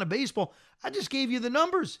this kind of baseball. I just gave you the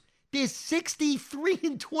numbers. They're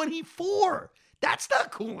 63-24. That's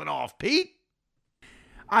not cooling off, Pete.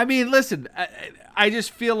 I mean, listen, I just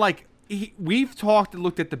feel like we've talked and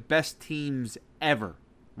looked at the best teams ever,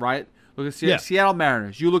 right? Look at Seattle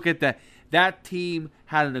Mariners. You look at that team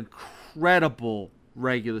had an incredible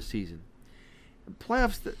regular season. In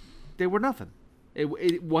playoffs, they were nothing.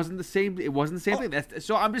 It wasn't the same. It wasn't the same thing.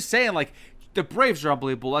 So I'm just saying, like, the Braves are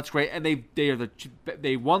unbelievable. That's great, and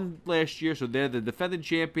they won last year, so they're the defending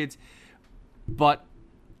champions. But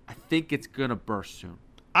I think it's gonna burst soon.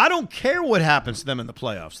 I don't care what happens to them in the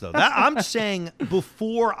playoffs, though. I'm saying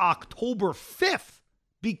before October 5th,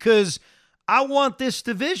 because I want this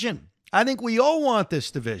division. I think we all want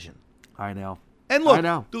this division. I know. And look, I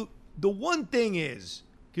know. The one thing is,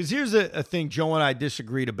 because here's a thing Joe and I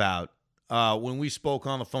disagreed about when we spoke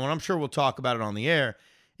on the phone. I'm sure we'll talk about it on the air.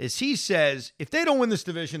 Is he says if they don't win this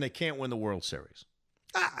division, they can't win the World Series.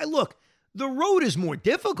 Look, the road is more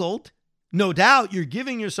difficult. No doubt, you're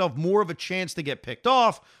giving yourself more of a chance to get picked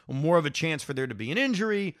off, or more of a chance for there to be an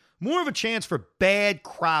injury, more of a chance for bad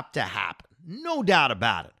crap to happen. No doubt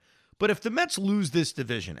about it. But if the Mets lose this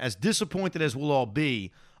division, as disappointed as we'll all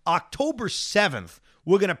be, October 7th,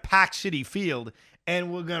 we're going to pack Citi Field,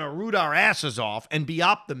 and we're going to root our asses off and be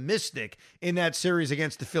optimistic in that series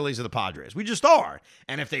against the Phillies or the Padres. We just are.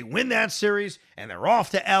 And if they win that series and they're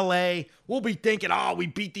off to L.A., we'll be thinking, oh, we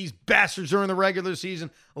beat these bastards during the regular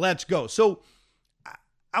season. Let's go. So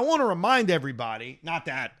I want to remind everybody, not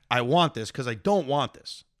that I want this, because I don't want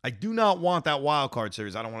this. I do not want that wild card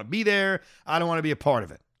series. I don't want to be there. I don't want to be a part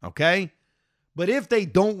of it, okay? But if they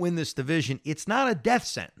don't win this division, it's not a death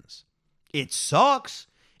sentence. It sucks.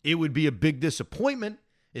 It would be a big disappointment,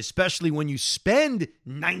 especially when you spend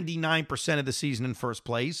 99% of the season in first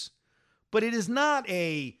place. But it is not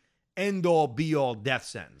a end-all, be-all death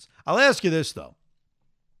sentence. I'll ask you this, though.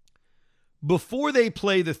 Before they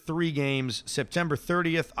play the 3 games, September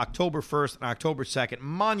 30th, October 1st, and October 2nd,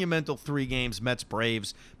 monumental 3 games,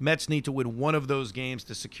 Mets-Braves. Mets need to win one of those games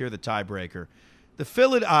to secure the tiebreaker.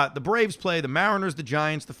 The Braves play the Mariners, the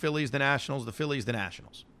Giants, the Phillies, the Nationals, the Phillies, the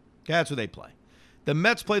Nationals. Okay, that's who they play. The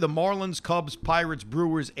Mets play the Marlins, Cubs, Pirates,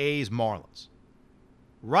 Brewers, A's, Marlins.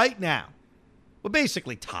 Right now, we're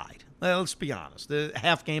basically tied. Let's be honest. The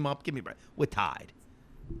half game up, give me a break. We're tied.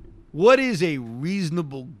 What is a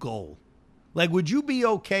reasonable goal? Like, would you be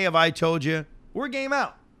okay if I told you we're a game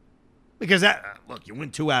out? Because look, you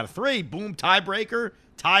win 2 out of 3, boom, tiebreaker,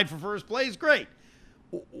 tied for first place, great.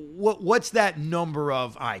 What's that number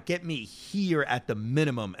of, all right, get me here at the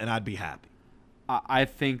minimum and I'd be happy? I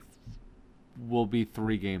think we'll be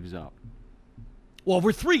 3 games up. Well, if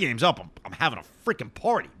we're 3 games up, I'm having a freaking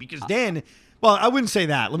party because then, well, I wouldn't say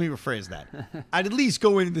that. Let me rephrase that. I'd at least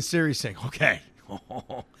go into the series saying, okay,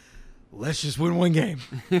 let's just win 1 game.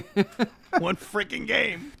 1 freaking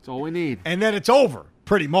game. That's all we need. And then it's over,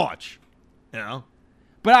 pretty much. You know?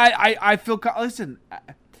 But I feel, listen,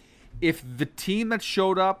 if the team that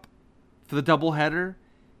showed up for the doubleheader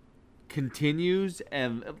continues,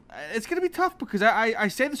 and it's going to be tough because I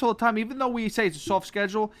say this all the time, even though we say it's a soft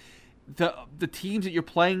schedule, the teams that you're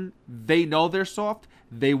playing, they know they're soft.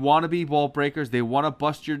 They want to be ball breakers. They want to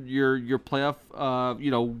bust your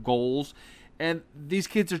playoff goals. And these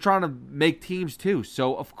kids are trying to make teams too.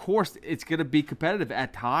 So of course it's going to be competitive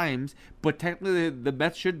at times, but technically the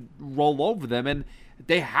Mets should roll over them, and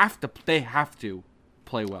they have to play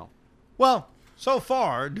well. Well, so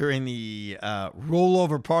far during the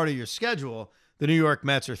rollover part of your schedule, the New York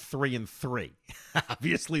Mets are 3-3.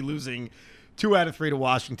 Obviously losing 2 out of 3 to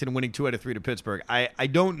Washington, winning 2 out of 3 to Pittsburgh. I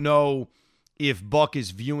don't know if Buck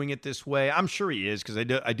is viewing it this way. I'm sure he is because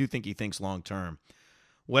I do think he thinks long term.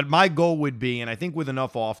 what my goal would be, and I think with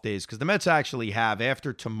enough off days, because the Mets actually have,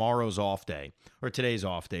 after tomorrow's off day, or today's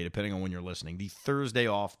off day, depending on when you're listening, the Thursday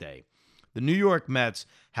off day, the New York Mets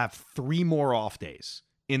have 3 more off days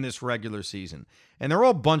in this regular season. And they're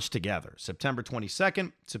all bunched together. September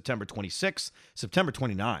 22nd, September 26th, September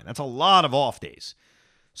 29th. That's a lot of off days.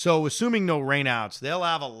 So assuming no rainouts, they'll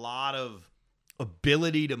have a lot of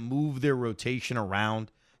ability to move their rotation around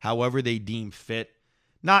however they deem fit.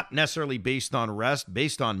 Not necessarily based on rest,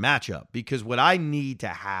 based on matchup. Because what I need to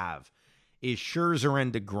have is Scherzer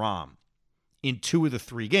and DeGrom in 2 of the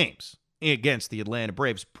 3 games against the Atlanta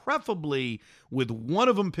Braves, preferably with one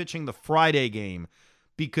of them pitching the Friday game,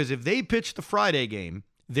 because if they pitch the Friday game,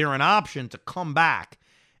 they're an option to come back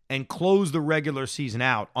and close the regular season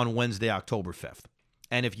out on Wednesday, October 5th.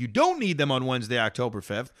 And if you don't need them on Wednesday, October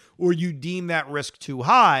 5th, or you deem that risk too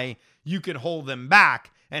high, you can hold them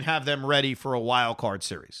back and have them ready for a wild card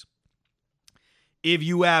series. If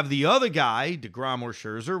you have the other guy, DeGrom or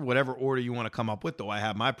Scherzer, whatever order you want to come up with, though I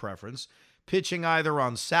have my preference, pitching either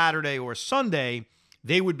on Saturday or Sunday,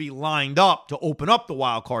 they would be lined up to open up the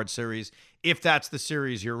wild card series if that's the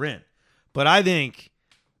series you're in. But I think,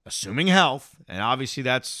 assuming health, and obviously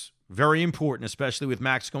that's very important, especially with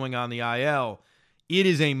Max going on the IL, it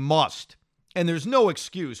is a must. And there's no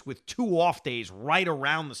excuse with 2 off days right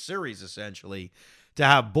around the series, essentially, to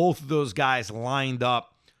have both of those guys lined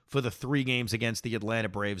up for the 3 games against the Atlanta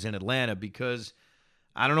Braves in Atlanta, because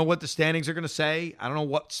I don't know what the standings are going to say. I don't know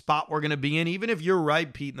what spot we're going to be in. Even if you're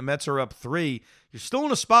right, Pete, and the Mets are up 3, you're still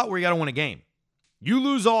in a spot where you got to win a game. You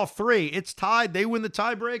lose all 3, it's tied. They win the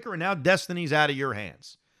tiebreaker, and now destiny's out of your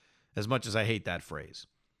hands, as much as I hate that phrase.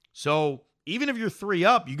 So even if you're 3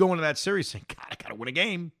 up, you go into that series saying, God, I got to win a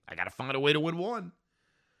game. I got to find a way to win one.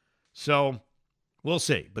 So we'll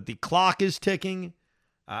see. But the clock is ticking.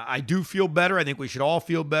 I do feel better. I think we should all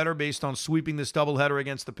feel better based on sweeping this doubleheader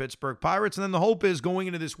against the Pittsburgh Pirates. And then the hope is going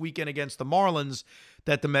into this weekend against the Marlins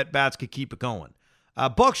that the Met Bats could keep it going.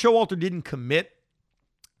 Buck Showalter didn't commit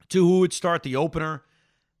to who would start the opener.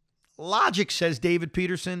 Logic says David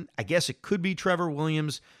Peterson. I guess it could be Trevor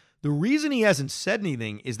Williams. The reason he hasn't said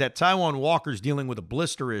anything is that Taijuan Walker's dealing with a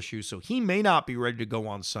blister issue, so he may not be ready to go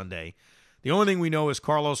on Sunday. The only thing we know is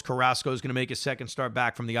Carlos Carrasco is going to make his second start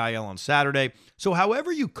back from the IL on Saturday. So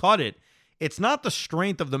however you cut it, it's not the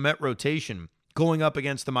strength of the Met rotation going up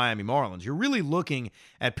against the Miami Marlins. You're really looking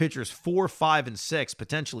at pitchers 4, 5, and 6,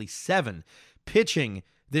 potentially 7, pitching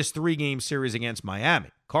this 3-game series against Miami.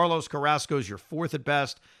 Carlos Carrasco is your 4th at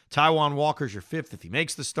best. Taijuan Walker's your 5th if he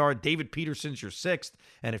makes the start. David Peterson's your 6th.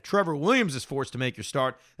 And if Trevor Williams is forced to make your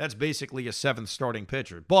start, that's basically a 7th starting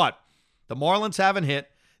pitcher. But the Marlins haven't hit.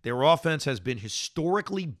 Their offense has been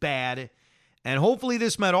historically bad. And hopefully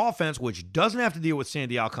this Met offense, which doesn't have to deal with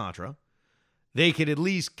Sandy Alcantara, they could at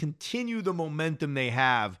least continue the momentum they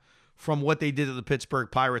have from what they did to the Pittsburgh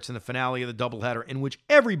Pirates in the finale of the doubleheader, in which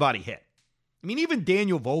everybody hit. I mean, even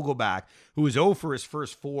Daniel Vogelbach, who was 0 for his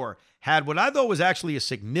first 4, had what I thought was actually a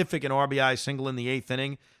significant RBI single in the 8th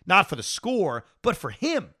inning. Not for the score, but for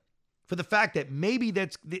him. For the fact that maybe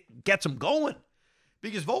that gets him going.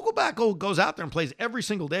 Because Vogelbach goes out there and plays every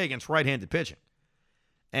single day against right-handed pitching.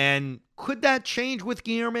 And could that change with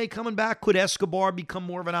Guillermo coming back? Could Escobar become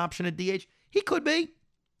more of an option at DH? He could be.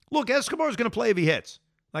 Look, Escobar's going to play if he hits,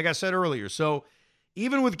 like I said earlier. So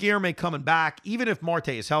even with Guillermo coming back, even if Marte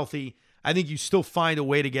is healthy, I think you still find a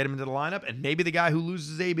way to get him into the lineup. And maybe the guy who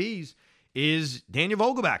loses ABs is Daniel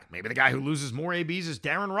Vogelbach. Maybe the guy who loses more ABs is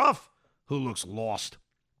Darren Ruff, who looks lost.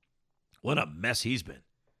 What a mess he's been.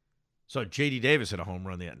 So J.D. Davis hit a home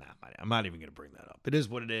run there. Nah, I'm not even going to bring that up. It is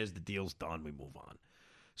what it is. The deal's done. We move on.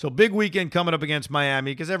 So big weekend coming up against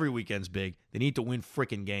Miami, because every weekend's big. They need to win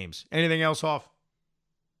freaking games. Anything else, Hoff?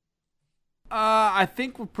 I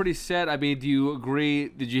think we're pretty set. I mean, do you agree?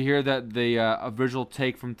 Did you hear that a visual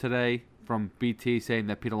take from today from BT saying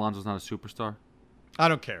that Pete Alonso's not a superstar? I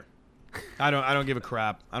don't care. I don't give a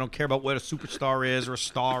crap. I don't care about what a superstar is or a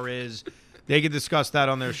star is. They can discuss that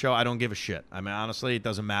on their show. I don't give a shit. I mean, honestly, it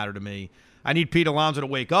doesn't matter to me. I need Pete Alonso to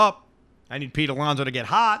wake up. I need Pete Alonso to get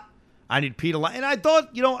hot. I need Pete Alonso. And I thought,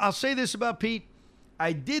 I'll say this about Pete.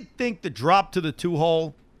 I did think the drop to the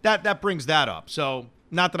 2-hole, that brings that up. So,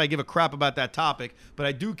 not that I give a crap about that topic, but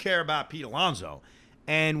I do care about Pete Alonso.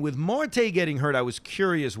 And with Marte getting hurt, I was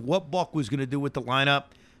curious what Buck was going to do with the lineup.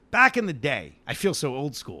 Back in the day, I feel so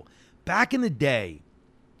old school. Back in the day,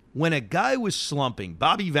 when a guy was slumping,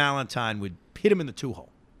 Bobby Valentine would hit him in the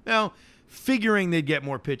 2-hole. Figuring they'd get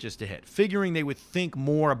more pitches to hit. Figuring they would think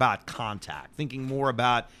more about contact. Thinking more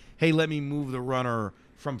about, hey, let me move the runner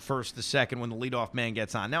from first to second when the leadoff man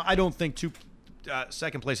gets on. Now, I don't think 2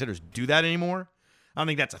 second-place hitters do that anymore. I don't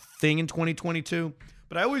think that's a thing in 2022.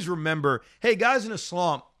 but I always remember, hey, guys in a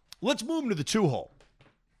slump, let's move them to the 2-hole.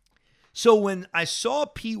 So when I saw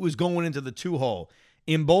Pete was going into the 2-hole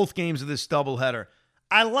in both games of this doubleheader,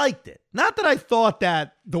 I liked it. Not that I thought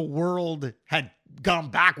that the world had gone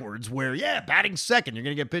backwards where, batting second, you're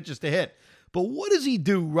going to get pitches to hit. But what does he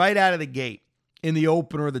do right out of the gate in the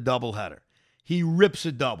opener of the doubleheader? He rips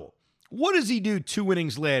a double. What does he do 2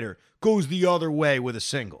 innings later? Goes the other way with a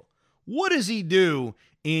single. What does he do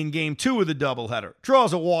in game 2 of the doubleheader?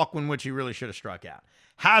 Draws a walk in which he really should have struck out.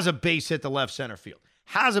 Has a base hit to left center field.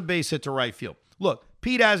 Has a base hit to right field. Look,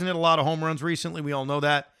 Pete hasn't hit a lot of home runs recently. We all know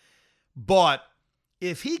that. But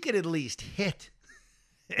if he could at least hit,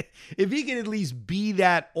 if he could at least be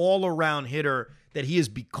that all-around hitter that he has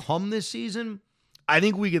become this season, I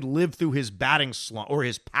think we could live through his batting slump or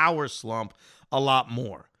his power slump a lot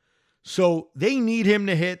more. So they need him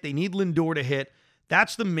to hit. They need Lindor to hit.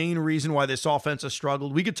 That's the main reason why this offense has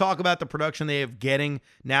struggled. We could talk about the production they have getting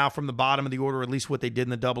now from the bottom of the order, at least what they did in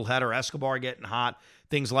the doubleheader. Escobar getting hot,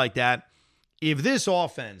 things like that. If this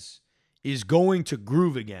offense is going to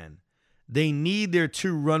groove again, they need their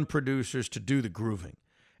 2 run producers to do the grooving.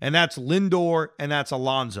 And that's Lindor and that's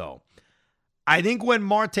Alonso. I think when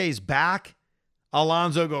Marte's back,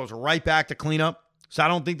 Alonso goes right back to cleanup. So I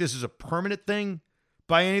don't think this is a permanent thing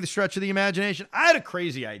by any stretch of the imagination. I had a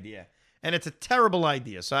crazy idea, and it's a terrible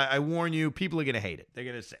idea. So I warn you, people are going to hate it. They're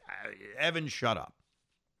going to say, Evan, shut up.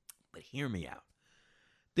 But hear me out.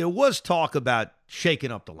 There was talk about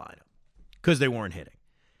shaking up the lineup because they weren't hitting.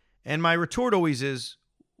 And my retort always is,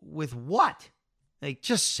 with what? Like,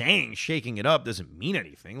 just saying shaking it up doesn't mean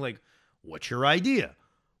anything. Like, what's your idea?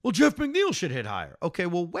 Well, Jeff McNeil should hit higher. Okay,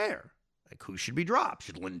 well, where? Like, who should be dropped?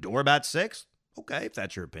 Should Lindor bat 6th? Okay, if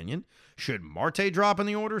that's your opinion. Should Marte drop in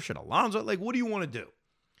the order? Should Alonso? Like, what do you want to do?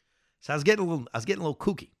 So I was getting a little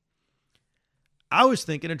kooky. I was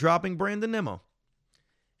thinking of dropping Brandon Nimmo.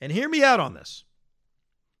 And hear me out on this.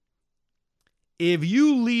 If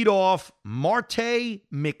you lead off Marte,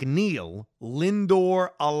 McNeil, Lindor,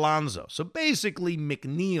 Alonso. So basically,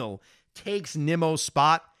 McNeil takes Nimmo's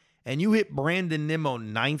spot, and you hit Brandon Nimmo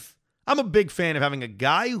 9th. I'm a big fan of having a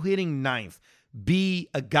guy who hitting 9th be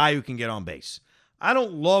a guy who can get on base. I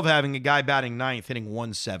don't love having a guy batting 9th hitting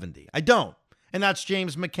 170. I don't. And that's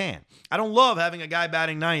James McCann. I don't love having a guy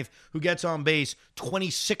batting 9th who gets on base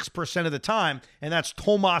 26% of the time, and that's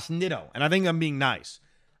Tomas Nido. And I think I'm being nice.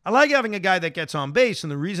 I like having a guy that gets on base, and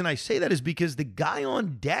the reason I say that is because the guy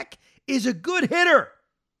on deck is a good hitter.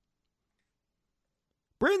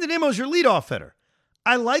 Brandon Nimmo's your leadoff hitter.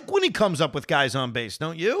 I like when he comes up with guys on base,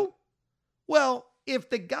 don't you? Well, if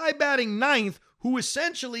the guy batting 9th, who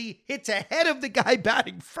essentially hits ahead of the guy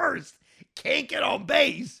batting 1st, can't get on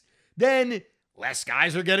base, then less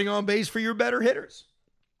guys are getting on base for your better hitters.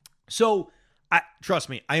 So, trust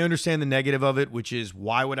me, I understand the negative of it, which is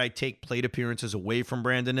why would I take plate appearances away from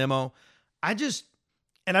Brandon Nimmo? I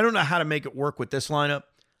don't know how to make it work with this lineup.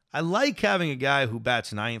 I like having a guy who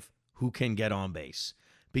bats 9th who can get on base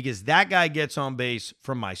because that guy gets on base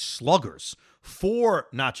from my sluggers for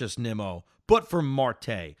not just Nimmo, but for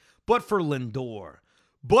Marte, but for Lindor,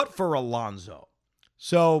 but for Alonso.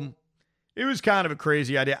 So it was kind of a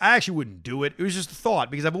crazy idea. I actually wouldn't do it. It was just a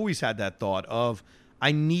thought because I've always had that thought of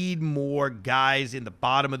I need more guys in the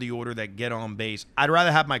bottom of the order that get on base. I'd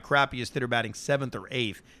rather have my crappiest hitter batting 7th or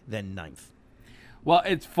 8th than 9th. Well,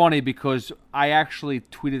 it's funny because I actually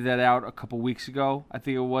tweeted that out a couple weeks ago. I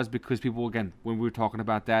think it was because people, again, when we were talking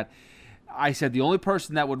about that, I said the only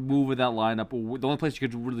person that would move in that lineup, or the only place you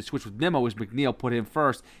could really switch with Nimmo was McNeil, put him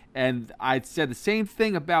first. And I said the same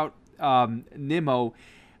thing about Nimmo.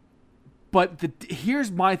 But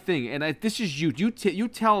here's my thing, and this is you. You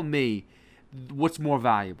tell me what's more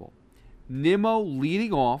valuable: Nimmo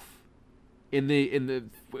leading off in the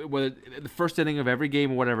first inning of every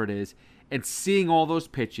game or whatever it is, and seeing all those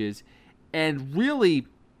pitches, and really,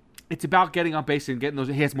 it's about getting on base and getting those.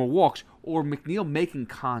 He has more walks, or McNeil making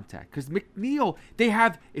contact. Because McNeil,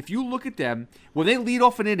 if you look at them, when they lead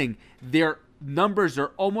off an inning, their numbers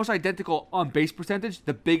are almost identical on base percentage.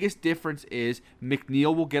 The biggest difference is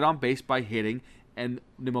McNeil will get on base by hitting and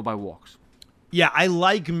Nimmo by walks. Yeah, I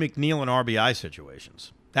like McNeil in RBI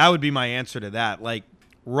situations. That would be my answer to that. Like,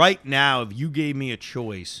 right now, if you gave me a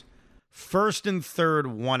choice, 1st and 3rd,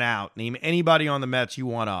 1 out, name anybody on the Mets you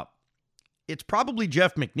want up, it's probably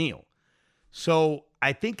Jeff McNeil. So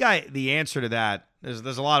I think the answer to that,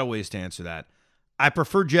 there's a lot of ways to answer that. I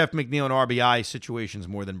prefer Jeff McNeil in RBI situations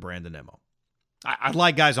more than Brandon Nimmo. I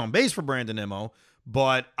like guys on base for Brandon Nimmo,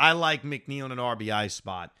 but I like McNeil in an RBI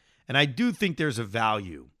spot. And I do think there's a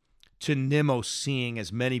value to Nimmo seeing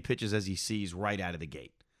as many pitches as he sees right out of the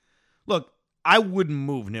gate. Look, I wouldn't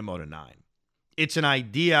move Nimmo to 9. It's an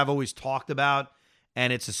idea I've always talked about,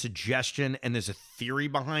 and it's a suggestion, and there's a theory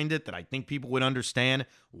behind it that I think people would understand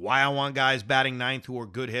why I want guys batting ninth who are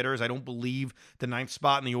good hitters. I don't believe the ninth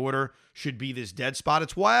spot in the order should be this dead spot.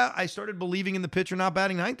 It's why I started believing in the pitcher not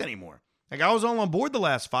batting ninth anymore. Like, I was all on board the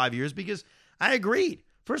last 5 years because I agreed.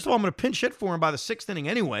 First of all, I'm going to pinch hit for him by the sixth inning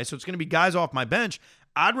anyway, so it's going to be guys off my bench.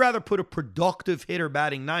 I'd rather put a productive hitter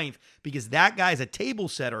batting ninth because that guy's a table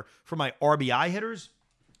setter for my RBI hitters.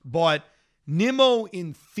 But Nimmo,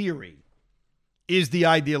 in theory, is the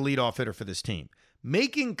ideal leadoff hitter for this team.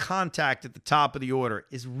 Making contact at the top of the order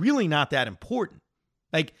is really not that important.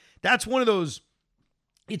 Like, that's one of those,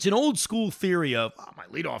 it's an old school theory of, my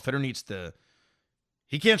leadoff hitter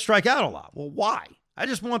he can't strike out a lot. Well, why? I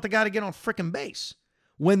just want the guy to get on frickin' base.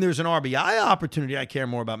 When there's an RBI opportunity, I care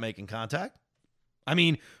more about making contact. I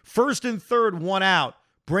mean, first and third, one out,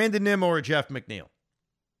 Brandon Nimmo or Jeff McNeil.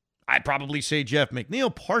 I'd probably say Jeff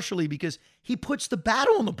McNeil, partially because he puts the bat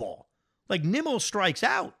on the ball. Like, Nimmo strikes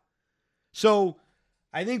out. So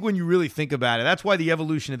I think when you really think about it, that's why the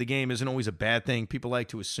evolution of the game isn't always a bad thing. People like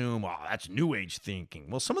to assume, that's new age thinking.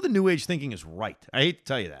 Well, some of the new age thinking is right. I hate to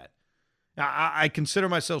tell you that. I consider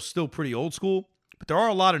myself still pretty old school, but there are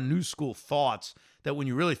a lot of new school thoughts that when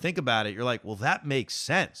you really think about it, you're like, well, that makes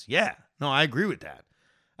sense. Yeah, no, I agree with that.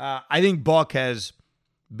 I think Buck has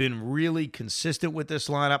been really consistent with this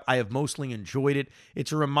lineup. I have mostly enjoyed it.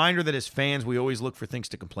 It's a reminder that as fans, we always look for things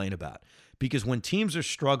to complain about. Because when teams are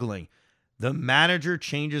struggling, the manager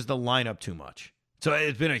changes the lineup too much. So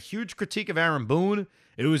it's been a huge critique of Aaron Boone.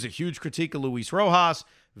 It was a huge critique of Luis Rojas.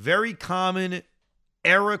 Very common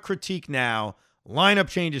era critique now. Lineup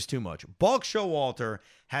changes too much. Buck Showalter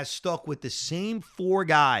has stuck with the same four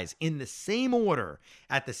guys in the same order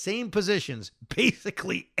at the same positions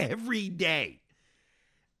basically every day.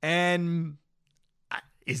 And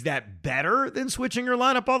is that better than switching your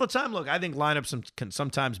lineup all the time? Look, I think lineups can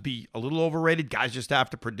sometimes be a little overrated. Guys just have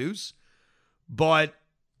to produce. But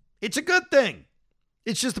it's a good thing.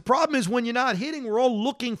 It's just the problem is when you're not hitting, we're all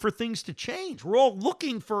looking for things to change. We're all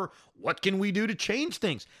looking for what can we do to change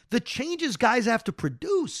things. The changes guys have to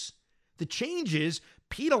produce. The change is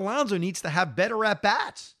Pete Alonso needs to have better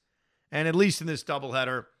at-bats. And at least in this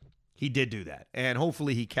doubleheader, he did do that. And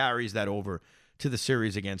hopefully he carries that over to the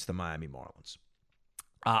series against the Miami Marlins.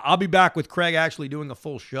 I'll be back with Craig actually doing a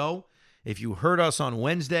full show. If you heard us on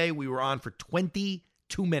Wednesday, we were on for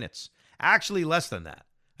 22 minutes. Actually, less than that.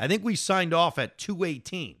 I think we signed off at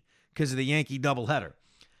 2:18 because of the Yankee doubleheader.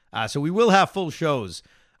 So we will have full shows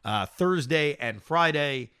Thursday and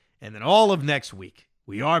Friday, and then all of next week.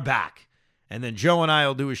 We are back. And then Joe and I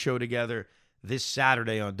will do a show together this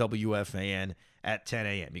Saturday on WFAN at 10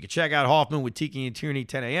 a.m. You can check out Hoffman with Tiki and Tierney,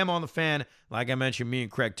 10 a.m. on the Fan. Like I mentioned, me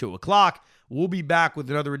and Craig, 2 o'clock. We'll be back with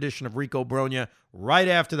another edition of Rico Brogna right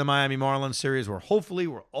after the Miami Marlins series, where hopefully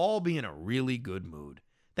we'll all be in a really good mood.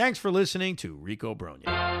 Thanks for listening to Rico Brogna.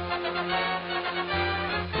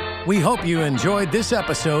 We hope you enjoyed this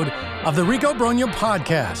episode of the Rico Brogna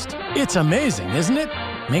Podcast. It's amazing, isn't it?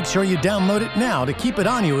 Make sure you download it now to keep it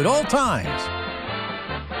on you at all times.